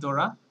 Madame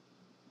Dora,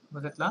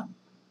 vous êtes là?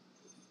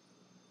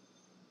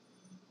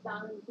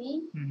 lundi,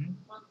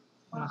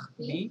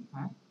 mardi,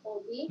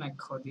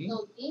 mercredi,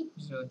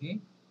 jeudi,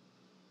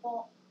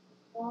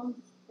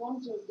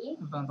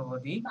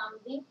 vendredi,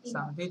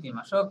 samedi,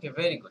 dimanche. Okay,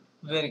 very good,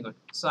 very good.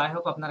 So I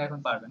hope আপনারা এখন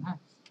পারবেন, হ্যাঁ?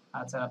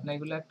 আচ্ছা, আপনি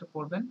এগুলো একটু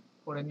পড়বেন,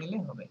 পড়ে নিলে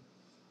হবে।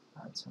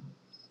 আচ্ছা,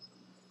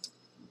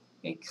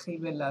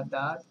 écrivez la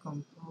date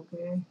comme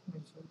okay,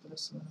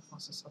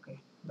 ওকে,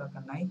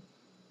 দরকার নাই,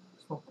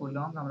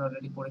 ফকুলং আমরা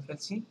অলরেডি পড়ে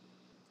ফেলছি।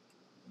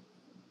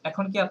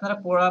 এখন কি আপনারা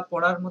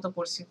পড়ার মতো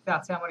পরিস্থিতিতে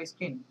আছে আমার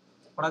স্ক্রিন?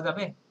 পড়া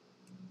যাবে?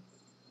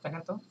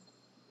 দেখেন তো,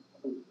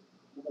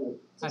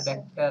 হ্যাঁ,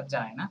 দেখা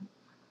যায় না?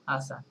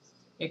 আচ্ছা,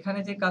 এখানে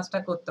যে কাজটা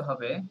করতে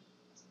হবে,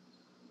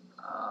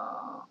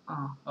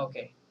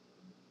 ওকে,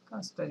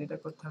 কাজটা যেটা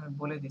করতে হবে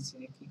বলে দিচ্ছি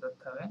যে কি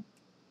করতে হবে।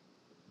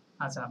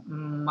 আচ্ছা,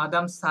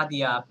 মাদাম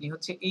সাদিয়া, আপনি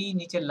হচ্ছে এই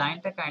নিচের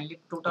লাইনটা কাইন্ডলি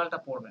টোটালটা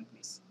পড়বেন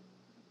প্লিজ।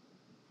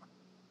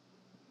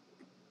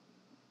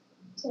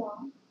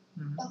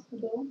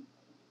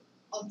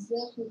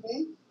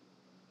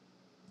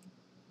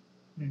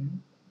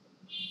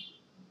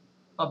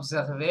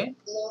 observer,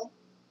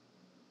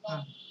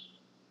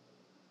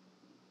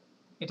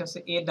 এটা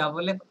হচ্ছে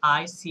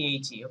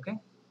AFFICHE, ওকে,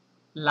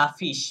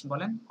 l'affiche,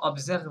 বলেন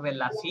observer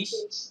l'affiche,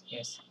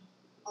 yes,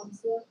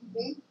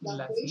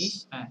 l'affiche,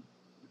 হ্যাঁ,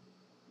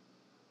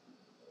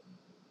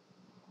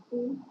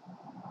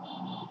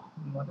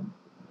 বলেন,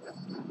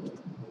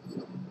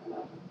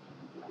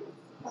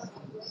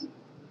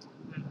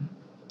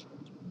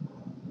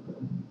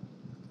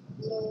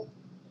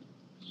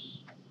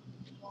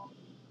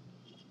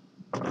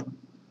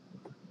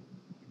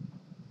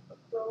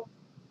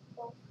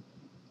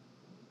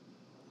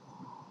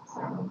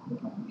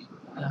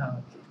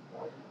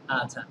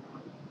 আচ্ছা,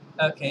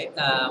 ওকে,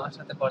 আমার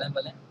সাথে পড়েন,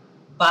 বলেন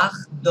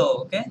পাখদো,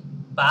 ওকে,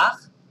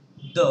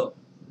 পাখদো,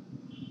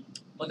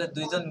 বলে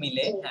দুইজন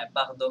মিলে, হ্যাঁ,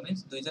 পাখদো মিন্স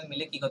দুইজন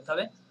মিলে কি করতে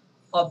হবে,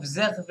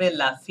 observer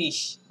la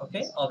fiche,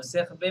 okay?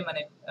 Observer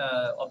মানে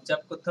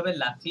observe করতে হবে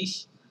la fiche,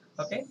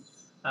 okay?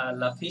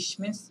 La fiche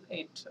means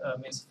it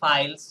means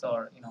files or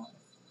you know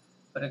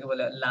ওটাকে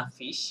বলে la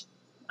fiche।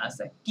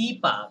 আচ্ছা কি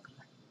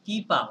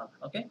parle,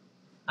 okay?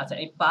 আচ্ছা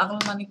এই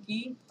parle মানে কি?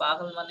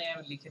 parle মানে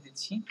আমি লিখে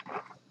দিচ্ছি,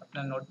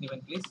 আপনারা নোট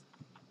নেবেন প্লিজ।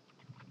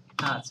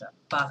 আচ্ছা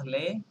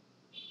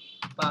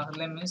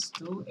parler means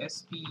to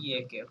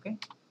speak, okay?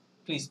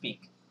 To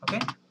speak,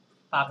 okay?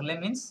 Parler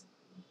means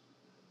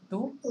to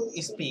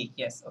speak,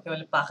 yes, okay?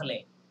 বলে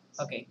parler,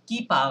 okay? Qui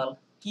parle,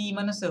 qui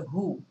মানে হচ্ছে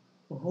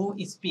who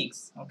speaks,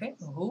 okay?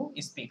 Who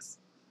speaks,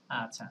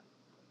 আচ্ছা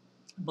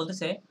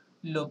বলতেছে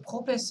le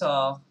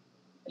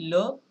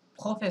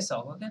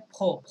professeur, okay?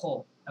 Pro,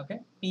 okay?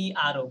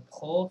 P-R-O,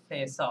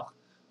 professeur,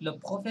 le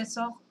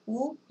professeur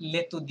ou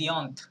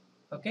l'étudiante,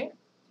 okay?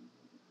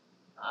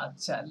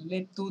 আচ্ছা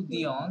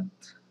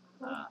l'étudiante,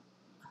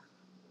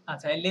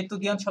 আচ্ছা এই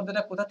লেতুদিয়ন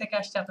শব্দটা কোথা থেকে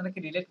আসছে, আপনারা কি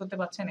রিলেট করতে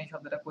পারছেন এই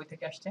শব্দটা কই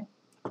থেকে আসছে?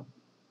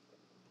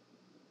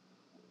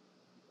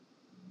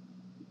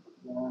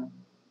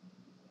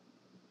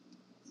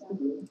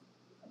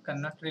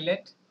 Cannot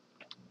relate,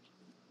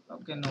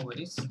 okay, no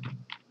worries,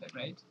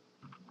 right?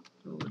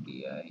 To di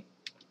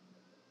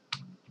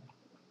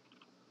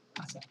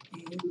আচ্ছা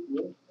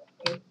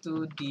a to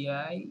di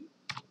right,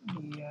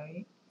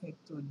 a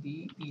to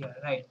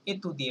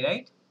di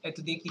right, a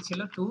to di কি ছিল?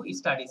 to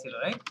study ছিল,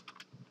 right?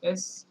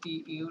 s t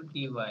u d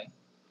y,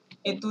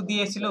 a to di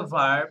ছিল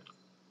verb।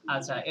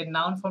 আচ্ছা এর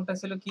noun ফর্মটা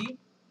ছিল কি?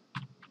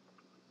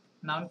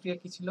 নাউন ক্রিয়া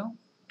কি ছিল?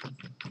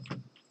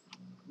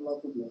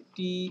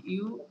 টি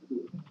ইউ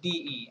ডি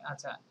ই,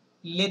 আচ্ছা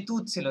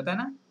লেতুত ছিল তাই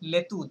না?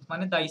 লেতুত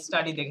মানে দ্য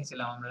স্টাডি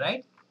দেখেছিলাম আমরা,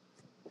 রাইট?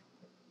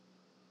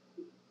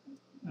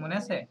 মনে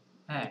আছে?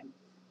 হ্যাঁ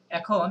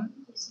এখন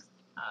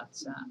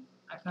আচ্ছা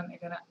এখন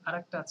এখানে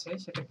আরেকটা আছে,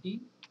 সেটা কি?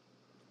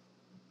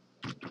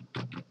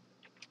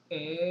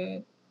 এ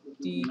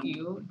T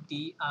U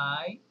D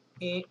I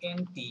A N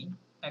T,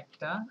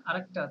 একটা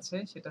আরেকটা আছে,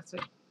 সেটা হচ্ছে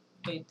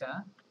এইটা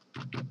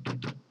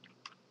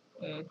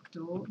এ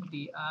two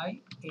D I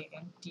A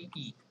N T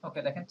ই, ওকে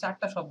দেখেন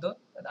চারটা শব্দ,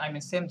 আই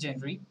মিন সেম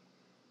জেনারি।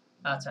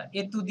 আচ্ছা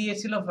এ টু দিয়ে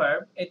ছিল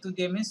ভার্ব, এ টু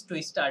দিয়ে means to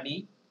study,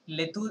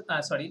 লেতু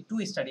sorry to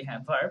study,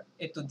 হ্যাঁ ভার্ব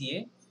এ টু দিয়ে।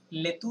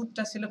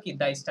 লেতুটা ছিল কি?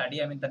 The study,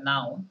 I mean the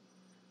noun.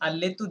 আর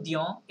লেতু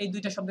দিও, এই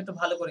দুইটা শব্দ একটু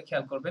ভালো করে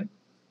খেয়াল করবেন।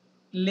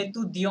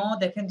 লেতু দিও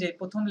দেখেন যে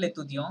প্রথম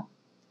লেতু দিও,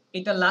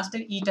 এটা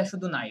লাস্টের ইটা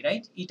শুধু নাই,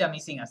 রাইট? ইটা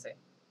মিসিং আছে,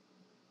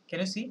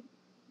 can you C?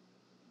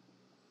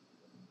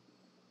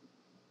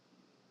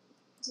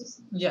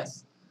 Yes.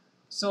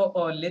 So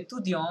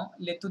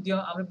লেতুদিও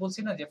আমরা বলছি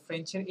না যে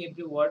ফ্রেঞ্চের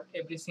every word,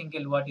 every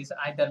single word is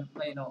either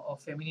you know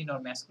feminine or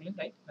masculine,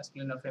 right?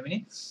 Masculine or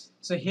feminine.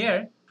 So here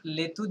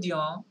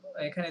লেতুদিও,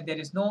 এখানে there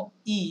is no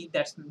e,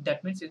 that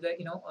means is the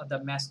you know the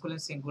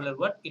masculine singular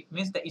word, it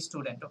means the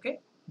student, okay?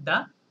 The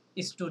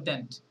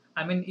student,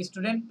 I mean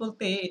student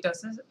বলতে এটা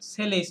হচ্ছে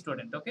ছেলে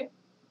student, ওকে,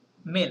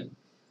 mail.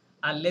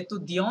 আর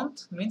লেতুদিয়ন্ট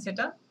means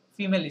এটা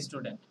female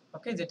student,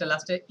 ওকে, যেটা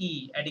লাস্টে ই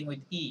adding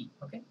with ই,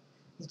 ওকে,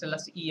 যেটা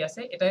লাস্টে ই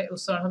আছে এটা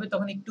উচ্চারণ হবে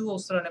তখন একটু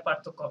উচ্চারণে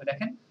পার্থক্য হবে।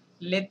 দেখেন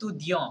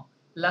লেতুদিয়ন,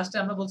 লাস্টে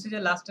আমরা বলছি যে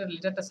লাস্টের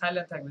লেটারটা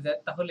সাইলেন্ট থাকবে,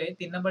 তাহলে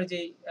 3 নম্বরে যে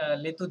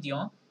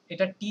লেতুদিয়ন,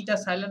 এটা টিটা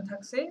সাইলেন্ট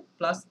থাকছে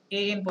প্লাস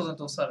এ এন পর্যন্ত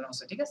উচ্চারণ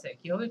হচ্ছে, ঠিক আছে?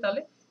 কি হবে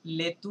তাহলে?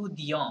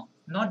 লেতুদিয়ন,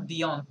 নট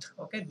দিয়ন্ট,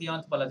 ওকে?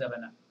 দিয়ন্ট বলা যাবে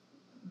না,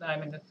 আই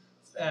মিন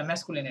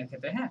ম্যাসকুলিনের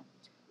ক্ষেত্রে। হ্যাঁ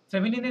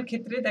ফেমিনিনের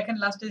ক্ষেত্রে দেখেন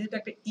লাস্টে যেটা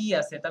একটা ই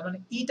আছে, তার মানে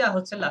ইটা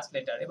হচ্ছে লাস্ট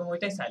লেটার এবং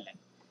ওইটাই সাইলেন্ট।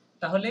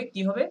 তাহলে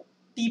কি হবে?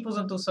 টি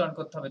পর্যন্ত উচ্চারণ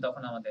করতে হবে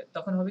তখন আমাদের,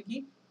 তখন হবে কি?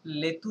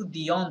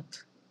 লেতুদিয়ন্ট,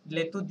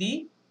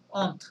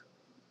 লেতুদিয়ন্ট,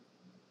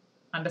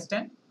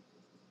 আন্ডারস্ট্যান্ড?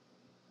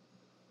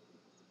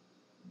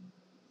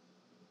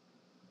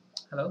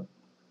 হ্যালো?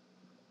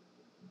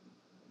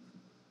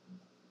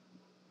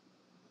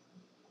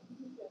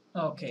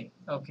 ওকে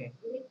ওকে,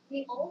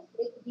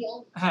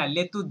 হ্যাঁ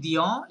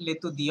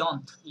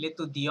লেতুদিয়ন্ট,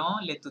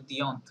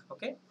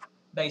 ওকে?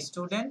 দ্য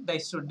স্টুডেন্ট,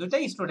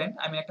 দুটাই স্টুডেন্ট,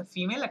 আমি একটা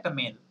ফিমেল একটা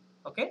মেল,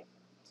 ওকে?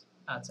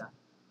 আচ্ছা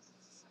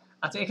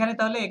আচ্ছা এখানে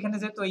তাহলে এখানে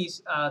যেহেতু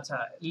আচ্ছা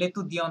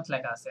লেতুদিয়ন্ট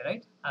লেখা আছে,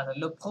 রাইট? আচ্ছা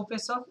লে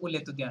professor O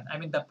লেতুদিয়ন্ট, I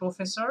mean the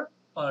professor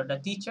or the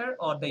teacher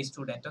or the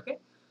student, ওকে?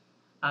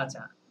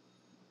 আচ্ছা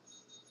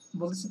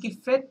বলতেছি কি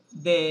ফেট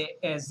দে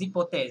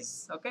জিপোতেজ,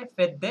 ওকে?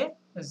 ফেট দে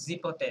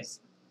জিপোতেজ,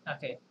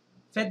 ওকে?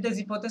 ফেট দে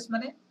জিপোতেজ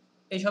মানে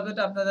এই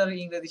শব্দটা আপনারা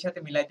ইংরেজির সাথে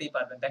মিলাইতেই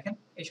পারবেন। দেখেন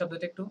এই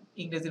শব্দটা একটু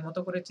ইংরেজির মতো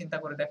করে চিন্তা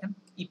করে দেখেন,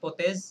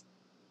 ইপোতেজ,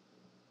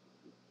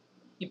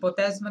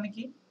 ইপোতেজ মানে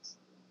কি?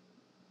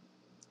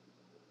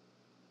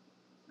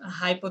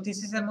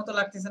 হাইপোথিসিসের মতো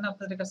লাগতেছে না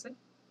আপনাদের কাছে?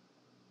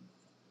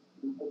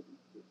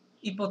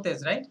 ইপোথেস,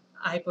 রাইট?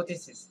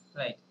 Hypothesis,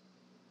 right?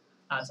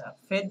 আচ্ছা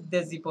ফেট দে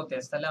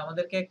জিপোথেস, তাহলে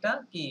আমাদেরকে একটা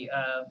কি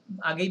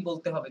আগেই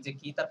বলতে হবে যে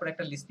কি, তারপর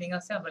একটা লিসনিং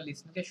আছে, আমরা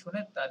লিসনিংকে শুনে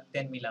তার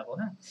দেন মিলাবো।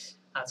 হ্যাঁ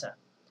আচ্ছা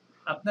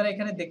আপনারা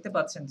এখানে দেখতে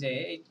পাচ্ছেন যে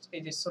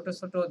এই যে ছোট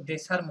ছোট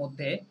দেশার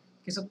মধ্যে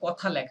কিছু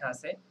কথা লেখা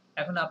আছে।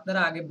 এখন আপনারা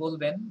আগে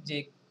বলবেন যে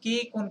কে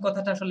কোন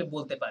কথাটা আসলে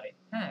বলতে পারে,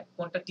 হ্যাঁ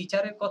কোনটা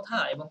টিচারের কথা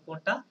এবং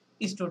কোনটা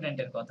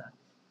স্টুডেন্টের কথা।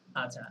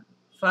 আচ্ছা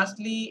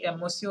ফার্স্টলি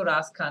মসিও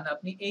রাজ খান,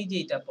 আপনি এই যে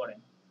এটা পড়েন,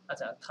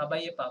 আচ্ছা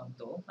travailler par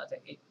do, আচ্ছা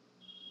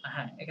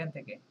হ্যাঁ এখান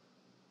থেকে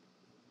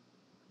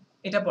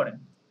এটা পড়েন।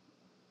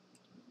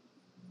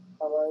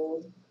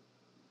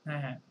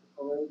 হ্যাঁ হ্যাঁ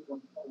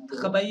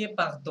travailler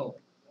par do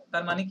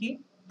তার মানে কি?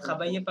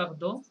 travailler par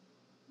do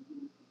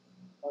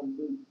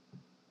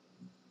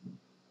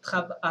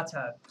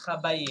আচ্ছা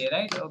travailler,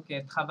 রাইট? ওকে,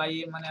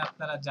 travailler মানে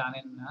আপনারা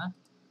জানেন না।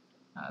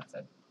 আচ্ছা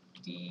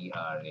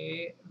travailler,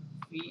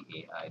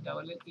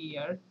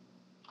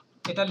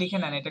 এটা লিখে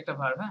নেন, এটা একটা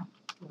ভার্ব, হ্যাঁ,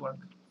 to work.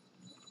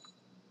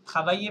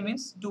 travailler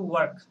means to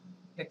work,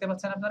 দেখতে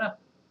পাচ্ছেন আপনারা?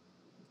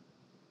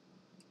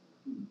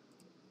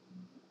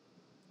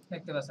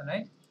 দেখতে পাচ্ছেন,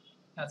 রাইট?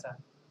 আচ্ছা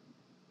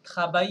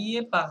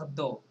travailler par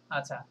do,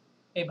 আচ্ছা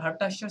এই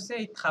ভার্বটা আসছে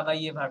এই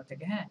travailler ভার্ব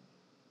থেকে, হ্যাঁ।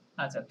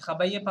 আচ্ছা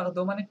travailler par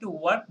do মানে টু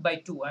ওয়ার্ক বাই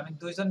টু, আমি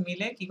দুইজন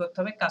মিলে কি করতে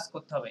হবে? কাজ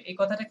করতে হবে। এই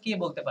কথাটা কে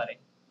বলতে পারে?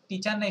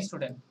 টিচার না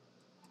student?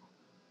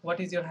 What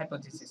is your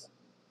hypothesis?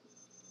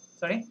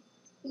 Sorry,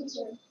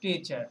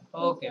 teacher.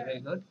 Okay,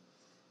 very good.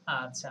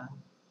 আচ্ছা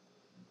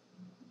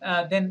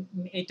দেন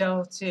এটা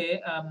হচ্ছে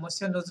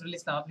মসিয়র নজরুল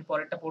ইসলাম, আপনি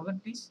পরেরটা পড়বেন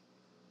প্লিজ।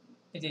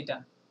 এই যে এটা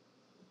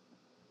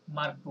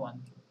mark 1,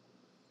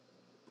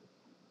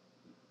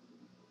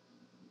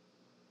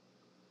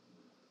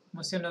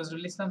 মসিয়র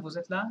Nazrul Islam,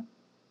 বুঝেতলা?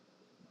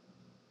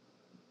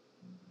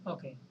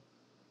 Okay,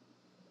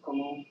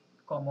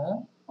 como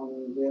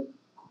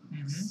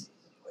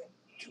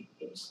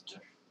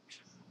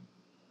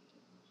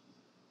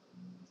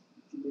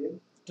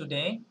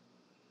today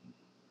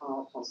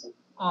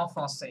en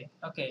français.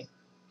 Okay,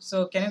 so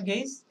can you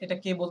guess এটা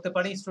কে বলতে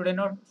পারে? Student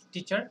or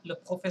teacher? Le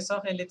professeur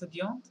et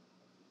l'étudiant?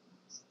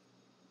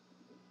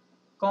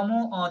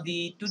 Comment on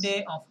dit today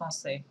en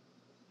français?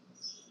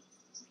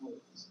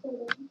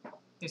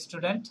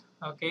 Student.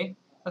 ওকে,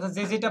 আচ্ছা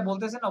যে যেটা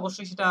বলতেছেন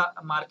অবশ্যই সেটা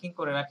মার্কিং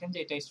করে রাখেন যে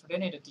এটা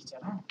স্টুডেন্ট, এটা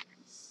টিচার, হ্যাঁ।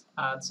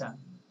 আচ্ছা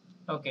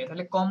ওকে,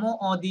 তাহলে comment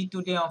on dit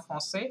today en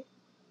français,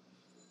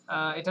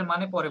 এটার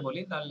মানে পরে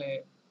বলি, তাহলে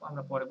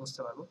আমরা পরে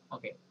বুঝতে পারবো।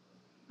 ওকে,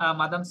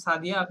 মাদাম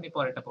সাদিয়া, আপনি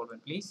পরেরটা পড়বেন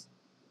প্লিজ।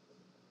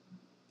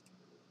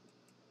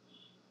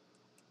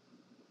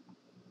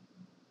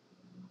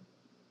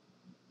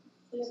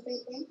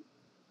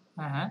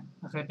 হ্যাঁ হ্যাঁ,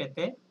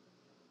 répétez.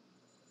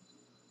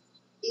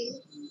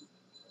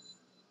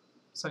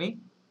 সরি,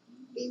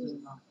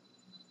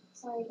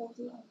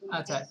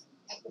 আচ্ছা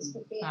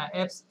হ্যাঁ,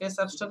 এস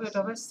সাবস্ট্রাক্ট, এটা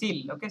হবে seal.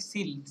 Okay,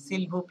 seal,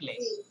 s'il vous plaît,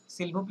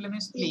 s'il vous plaît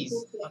means please.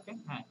 ওকে,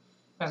 হ্যাঁ,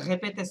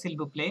 répétez s'il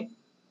vous plaît,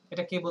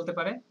 এটা কে বলতে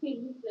পারে?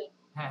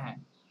 হ্যাঁ হ্যাঁ,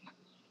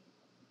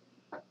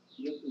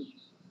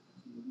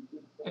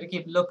 এটা কি?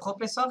 le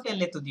professeur et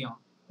l'étudiant,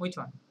 which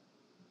one?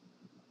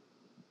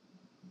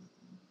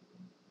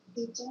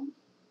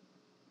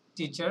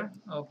 Teacher.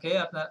 ওকে,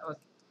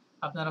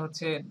 আপনারা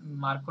হচ্ছে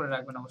মার্ক করে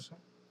রাখবেন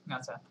অবশ্যই।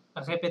 আচ্ছা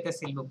répétez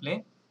s'il vous plaît.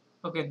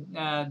 ওকে,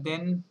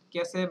 দেন কি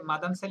আছে?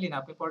 মাদাম সেলিনা,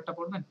 আপনি পরেরটা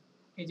পড়বেন।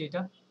 এই যে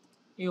এটা,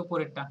 এই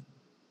উপরেরটা,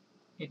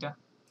 এটা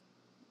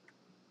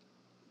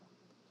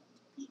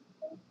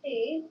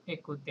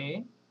écoutez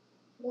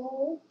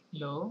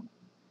lo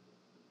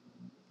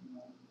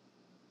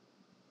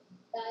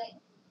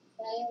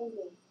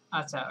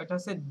আচ্ছা এটা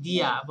হচ্ছে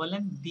দিয়া,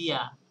 বলেন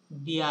দিয়া,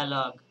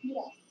 dialogue,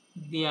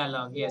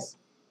 dialogue, yes,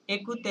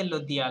 écoutez lo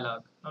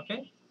dialogue. ওকে,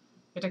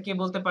 এটা কে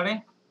বলতে পারে?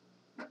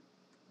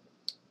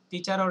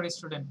 Teacher or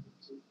student?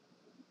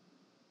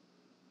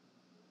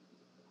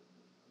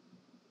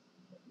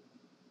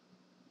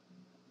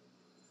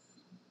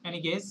 Any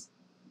guess?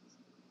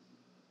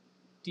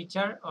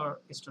 Teacher or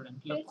student?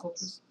 Look,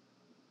 focus.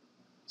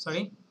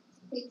 Sorry,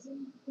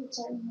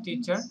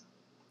 teacher.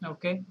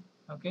 Okay,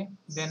 okay.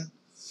 Then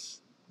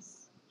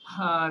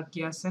আর কি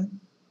আছেন?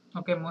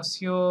 ওকে,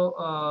 মসিও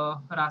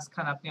রাজ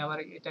খান, আপনি আবার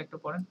এটা একটু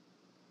পড়েন।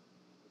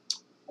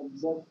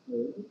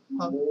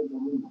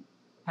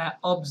 হ্যাঁ,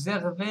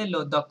 observez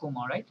le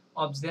document, right?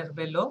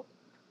 Observez le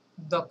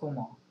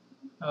document.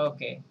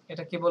 ওকে,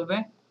 এটা কি বলবে?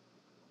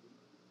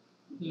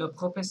 Le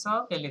professeur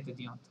et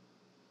l'étudiant.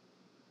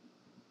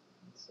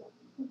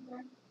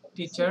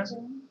 Teacher.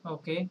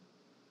 ওকে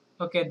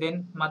ওকে, দেন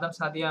মাদাম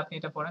সাদিয়া, আপনি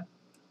এটা পড়েন।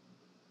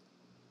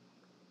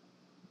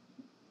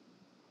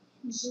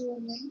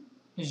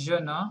 je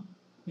ne,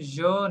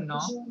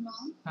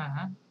 হ্যাঁ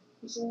হ্যাঁ,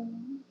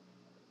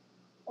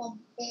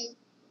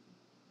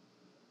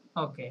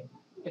 ওকে,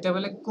 এটা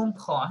বলে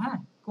comprend, হ্যাঁ,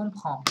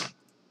 comprend।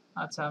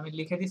 আচ্ছা আমি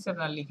লিখে দিচ্ছি,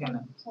 আপনারা লিখে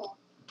নেন,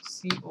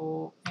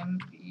 comprendre।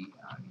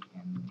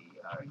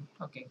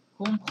 ওকে,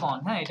 comprend,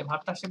 হ্যাঁ, এটা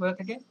ভার্বটা আসছে কোথা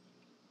থেকে?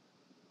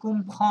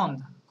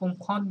 comprendre,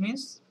 comprendre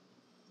means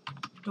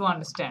to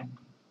understand,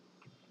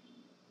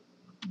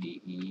 der।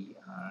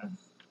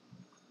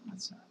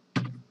 আচ্ছা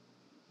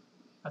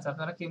আচ্ছা,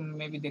 আপনারা কি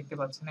মেবি দেখতে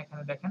পাচ্ছেন?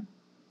 এখানে দেখেন,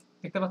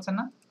 দেখতে পাচ্ছেন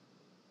না?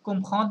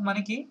 comprendre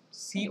মানে কি?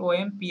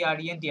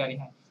 comprendre,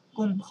 হ্যাঁ,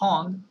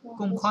 comprendre,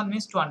 comprendre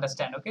means to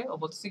understand. ওকে, ও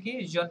বলতেছে কি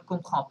je ne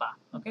comprends pas.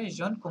 ওকে,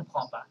 je ne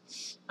comprends pas.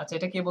 আচ্ছা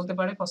এটা কে বলতে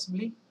পারে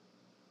possibly?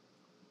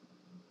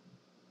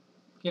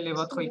 Quelle est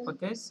votre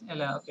hypothèse?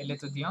 Elle a, okay,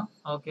 l'étudiant.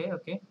 Okay,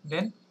 okay.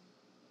 Then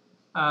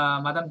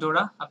madame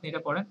Dora, আপনি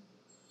এটা পড়েন।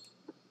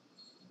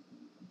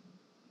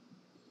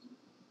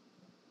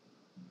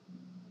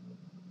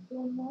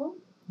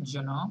 je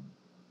ne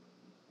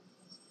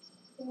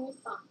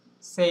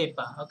sais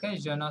pas, ওকে,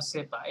 je ne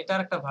sais pas এটার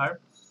একটা ভার্ব,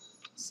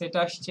 সেটা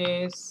আসছে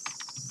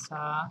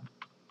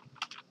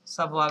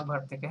savoir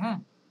ভার্ব থেকে, হ্যাঁ,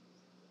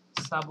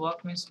 savoir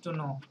means to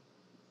know,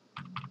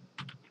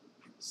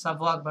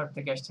 savoir verb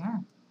থেকে আসছে,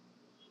 হ্যাঁ,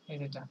 এই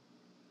যেটা,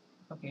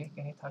 ওকে,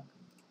 এখানে থাক,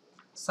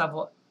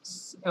 savoir,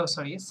 ও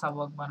সরি,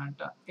 savoir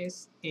বানানটা s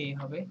a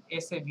হবে,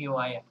 s a v o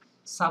i r,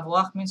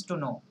 savoir means to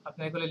know,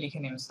 আপনি এগুলো লিখে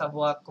নিন,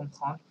 savoir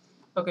comprendre,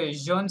 ওকে,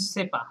 je ne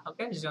sais pas,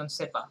 ওকে, je ne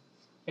sais pas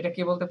এটা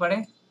কি বলতে পারে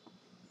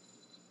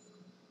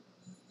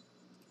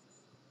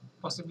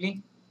possibly?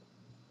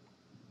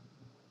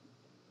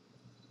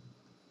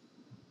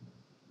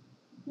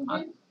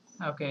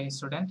 Okay,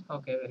 student,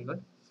 okay, very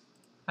good.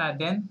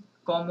 Then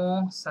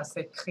comment ça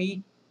s'écrit?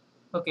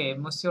 Okay,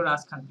 monsieur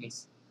Ras Khan, please.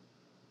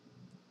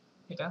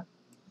 এটা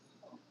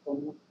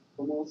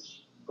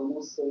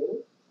Comment c'est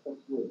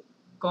tatoué?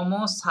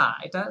 comment ça,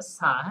 এটা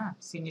ça, হ্যাঁ,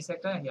 সিনিস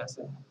একটা ইয়ে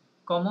আছে,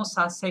 comment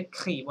ça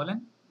s'écrit বলেন,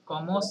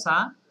 comment ça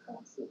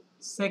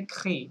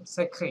s'écrit,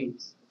 s'écrit,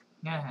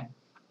 হ্যাঁ হ্যাঁ,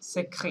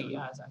 s'écrit,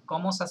 আচ্ছা,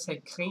 comment ça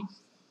s'écrit,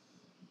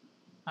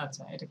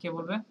 আচ্ছা, এটা কে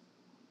বলবে?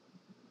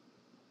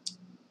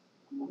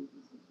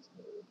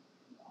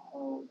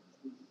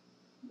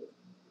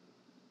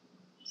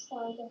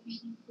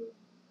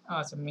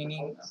 আচ্ছা,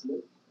 meaning,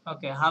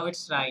 okay, how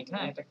it's right,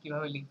 হ্যাঁ, এটা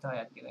কিভাবে লিখতে হয়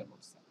আর কি তাই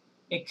বলছে,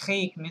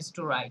 écrit means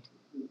to write,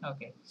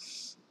 ওকে।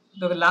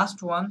 তো last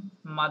one,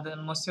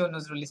 monsieur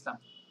Nazrul Islam,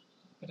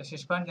 এটা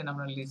শেষ করেন, যেন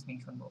আমরা লিসনিং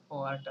শুনবো, ও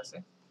আর্ট আছে,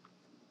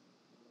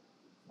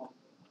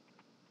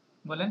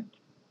 বলেন।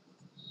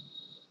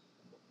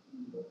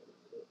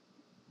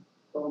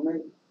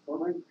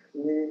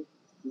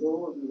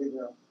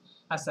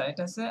 আচ্ছা,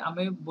 এটা হচ্ছে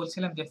আমি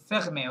বলছিলাম যে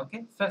fermer, ওকে,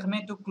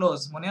 fermer টু ক্লোজ,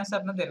 মনে আছে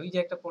আপনাদের, ওই যে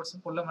একটা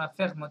পড়লাম না,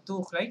 ferme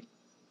tout, রাইট,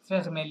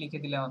 fermer লিখে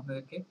দিলাম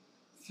আপনাদেরকে,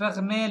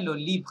 fermer le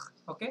livre,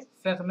 okay,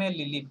 fermer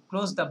le livre,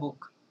 close the book,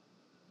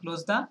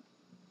 close the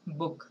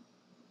book,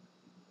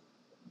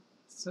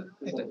 so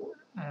এটা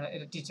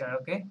এটা teacher,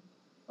 okay,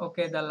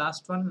 okay, the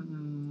last one,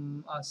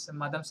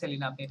 madame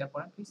Selina, আপনি এটা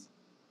পড়েন প্লিজ,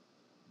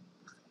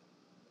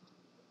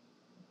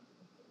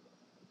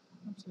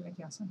 সেলিনা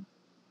কি আছেন?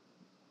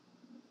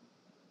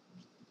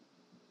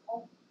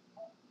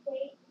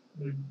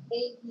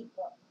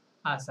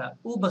 আচ্ছা,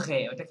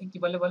 ouvrir, ওটাকে কি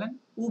বলে বলেন,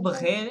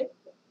 ouvrir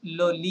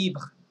le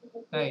livre,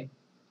 right,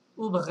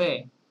 ouvrir,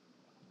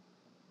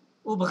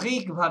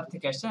 ouvrir verb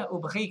থেকে আসছে,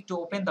 ouvrir to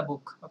open the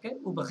book, okay,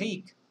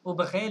 ouvrir,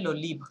 ouvrir le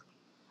livre,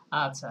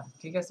 আচ্ছা,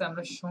 ঠিক আছে,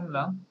 আমরা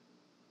শুনলাম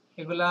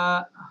এগুলা,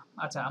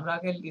 আচ্ছা, আমরা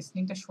আগে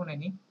লিসনিংটা শুনে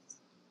নিই,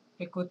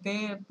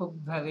 écoutez pour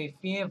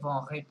vérifier vos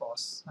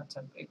réponses, আচ্ছা,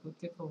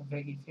 écoutez pour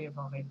vérifier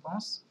vos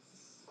réponses,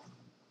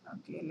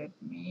 ওকে, let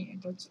me,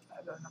 এটা হচ্ছে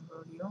 11 নম্বর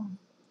অডিও,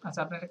 আচ্ছা,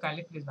 আপনারা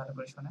কাইন্ডলি প্লিজ ভালো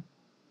করে শুনেন।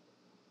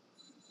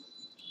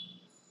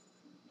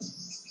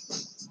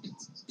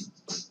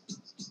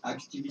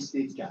 Activité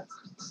 4.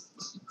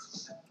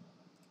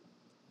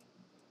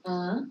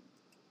 1,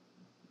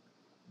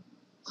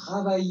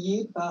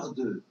 Travailler par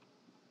deux.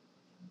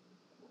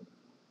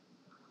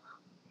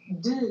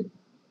 2,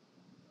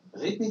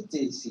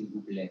 Répétez, s'il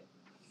vous plaît.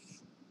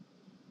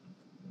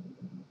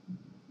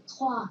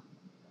 3.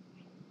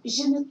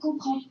 Je ne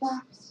comprends pas.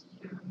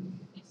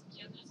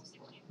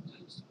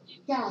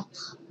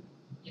 4.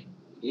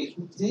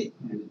 Écoutez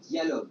le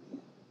dialogue.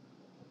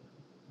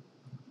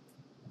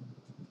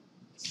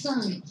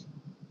 5.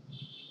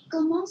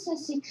 Comment ça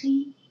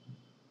s'écrit?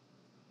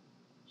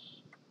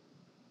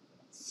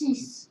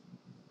 6.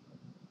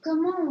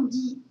 Comment on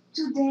dit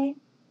today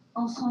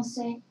en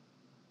français?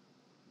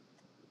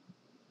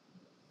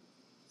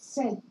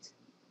 7.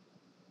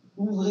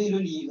 Ouvrez le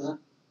livre.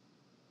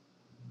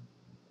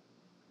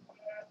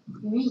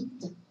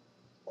 8.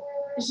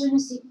 Je ne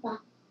sais pas.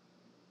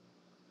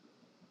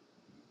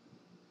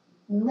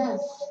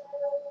 9.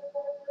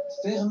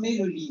 Fermez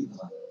le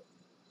livre.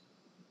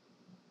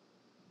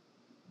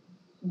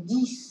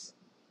 10.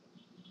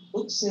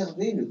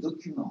 Observez le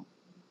document.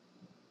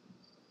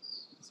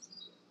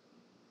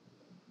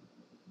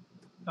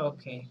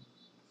 ওকে,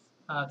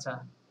 আচ্ছা,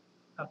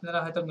 আপনারা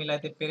হয়তো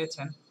মিলাইতে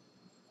পেরেছেন,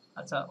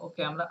 আচ্ছা,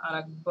 ওকে, আমরা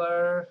আরেকবার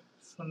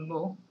শুনবো,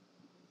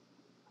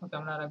 ওকে,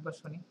 আমরা আরেকবার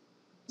শুনি।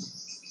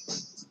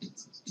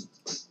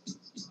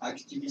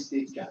 Activité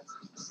 4.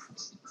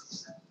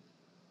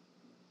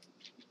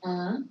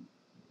 1,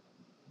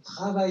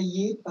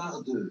 Travailler par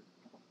deux.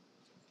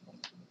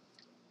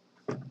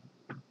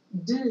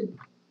 2,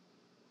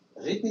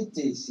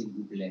 Répétez, s'il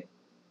vous plaît.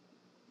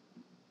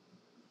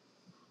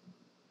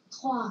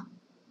 3.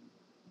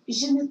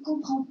 Je ne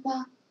comprends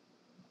pas.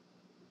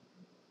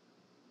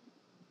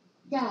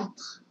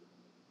 4.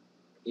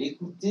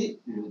 Écoutez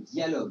le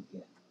dialogue.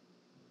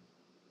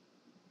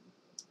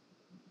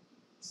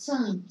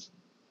 5.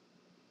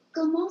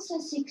 Comment ça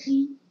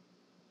s'écrit?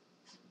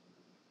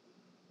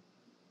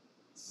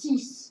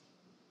 6.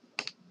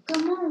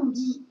 Comment on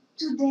dit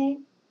today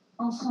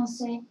en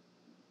français?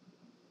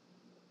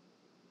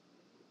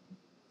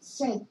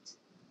 7.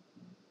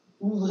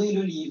 Ouvrez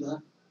le livre.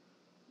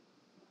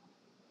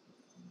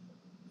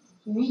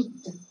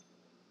 8.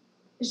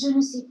 Je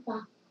ne sais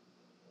pas.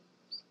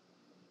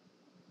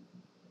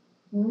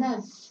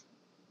 9.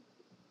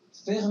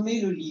 Fermez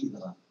le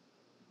livre.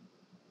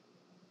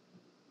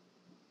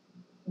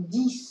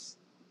 10.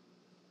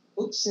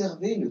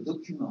 Observez le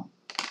document.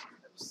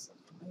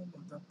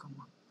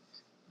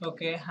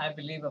 Okay, I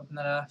believe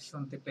আপনারা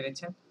শুনতে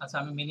পেরেছেন। আচ্ছা,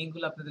 আমি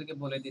মিনিংগুলো আপনাদেরকে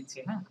বলে দিচ্ছি,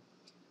 হ্যাঁ।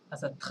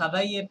 আচ্ছা,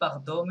 travailler par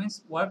deux means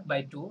work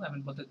by two, আমি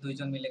বলতে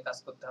দুইজন মিলে কাজ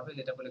করতে হবে,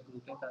 যেটা বলে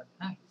গ্রুপে কাজ,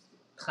 হ্যাঁ।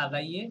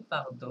 travailler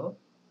par deux।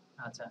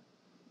 আচ্ছা,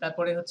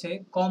 তারপরে হচ্ছে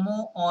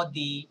comment on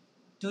dit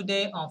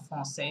today en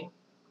français।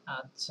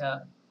 আচ্ছা,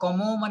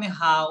 comment মানে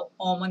how,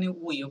 on মানে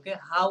we, okay,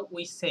 how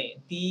we say,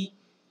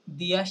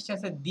 দি আসছে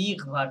আছে দিক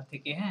ভার্ব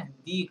থেকে, হ্যাঁ।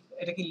 দিক,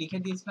 এটা কি লিখে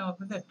দিয়েছিলাম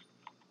আপনাদের?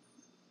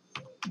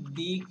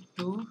 দিক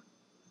two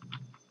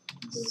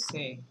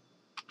say,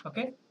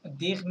 okay,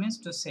 dir means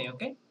to say,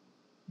 okay,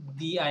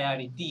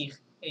 dire, dir,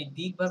 a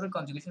dig verb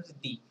conjugation is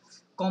di.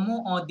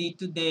 Comment on dit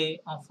today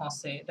en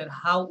français, that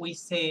how we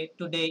say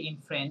today in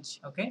French,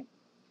 okay.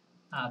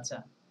 আচ্ছা,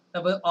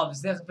 তারপর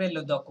observer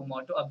le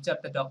document, to observe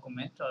the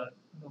document or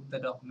look the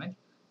document.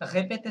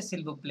 Répétez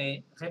s'il vous plaît,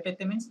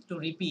 répéter means to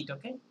repeat,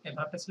 okay, এই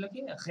ভার্বটা ছিল কি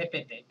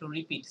répéter, to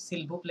repeat,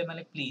 s'il vous plaît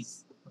মানে please,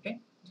 okay.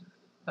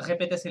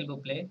 Répétez s'il vous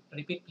plaît,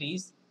 repeat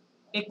please.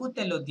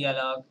 Écoutez le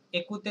dialogue,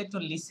 écoutez to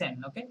listen,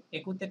 okay,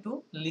 écoutez to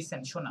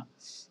listen, শোনা,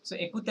 so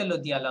écoutez le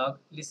dialogue,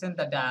 listen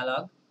the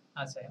dialogue.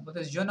 আচ্ছা,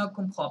 বলতে je ne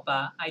comprends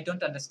pas, I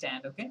don't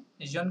understand, okay,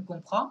 je ne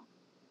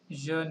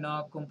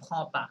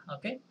comprends pas,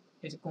 okay,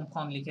 এই যে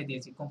comprendre লিখে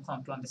দিয়েছি,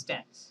 comprendre to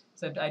understand,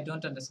 so I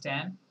don't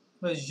understand.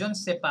 je ne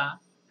sais pas,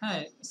 হ্যাঁ,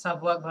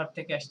 savoir verb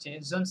থেকে আসছে,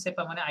 je ne sais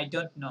pas মানে I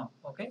don't know,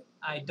 okay,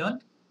 I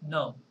don't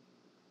know.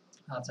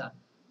 আচ্ছা,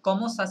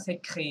 comment ça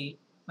s'écrit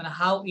মানে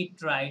how it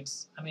writes,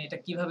 আমি এটা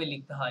কিভাবে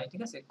লিখতে হয়,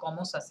 ঠিক আছে,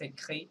 comment ça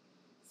s'écrit.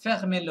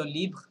 Fermez le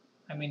livre,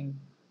 I mean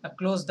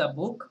close the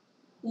book.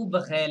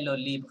 Ouvrez le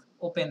livre,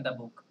 open the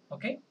book,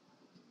 okay.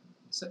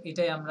 So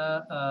এটাই আমরা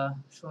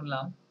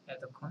শুনলাম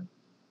এতক্ষণ।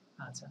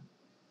 আচ্ছা,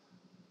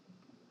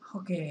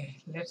 ওকে,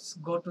 let's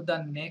go to the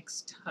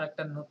next,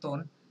 আরেকটা নতুন।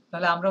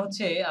 তাহলে আমরা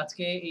হচ্ছে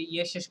আজকে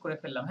ইয়ে শেষ করে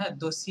ফেললাম, হ্যাঁ,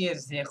 দোসিয়ে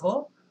জেরো।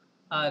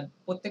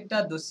 প্রত্যেকটা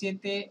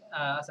দোসিয়েতে,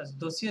 আচ্ছা,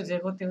 দোসিয়ে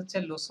জেরোতে হচ্ছে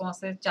লোসন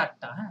আছে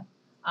 4টা, হ্যাঁ,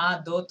 1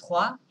 2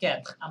 3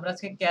 4। আমরা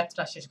আজকে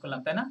 4টা শেষ করলাম,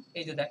 তাই না?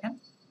 এই যে দেখেন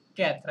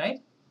 4, রাইট।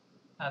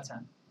 আচ্ছা,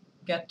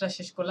 4টা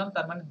শেষ করলাম,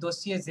 তার মানে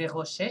দোসিয়ে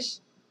জেরো শেষ।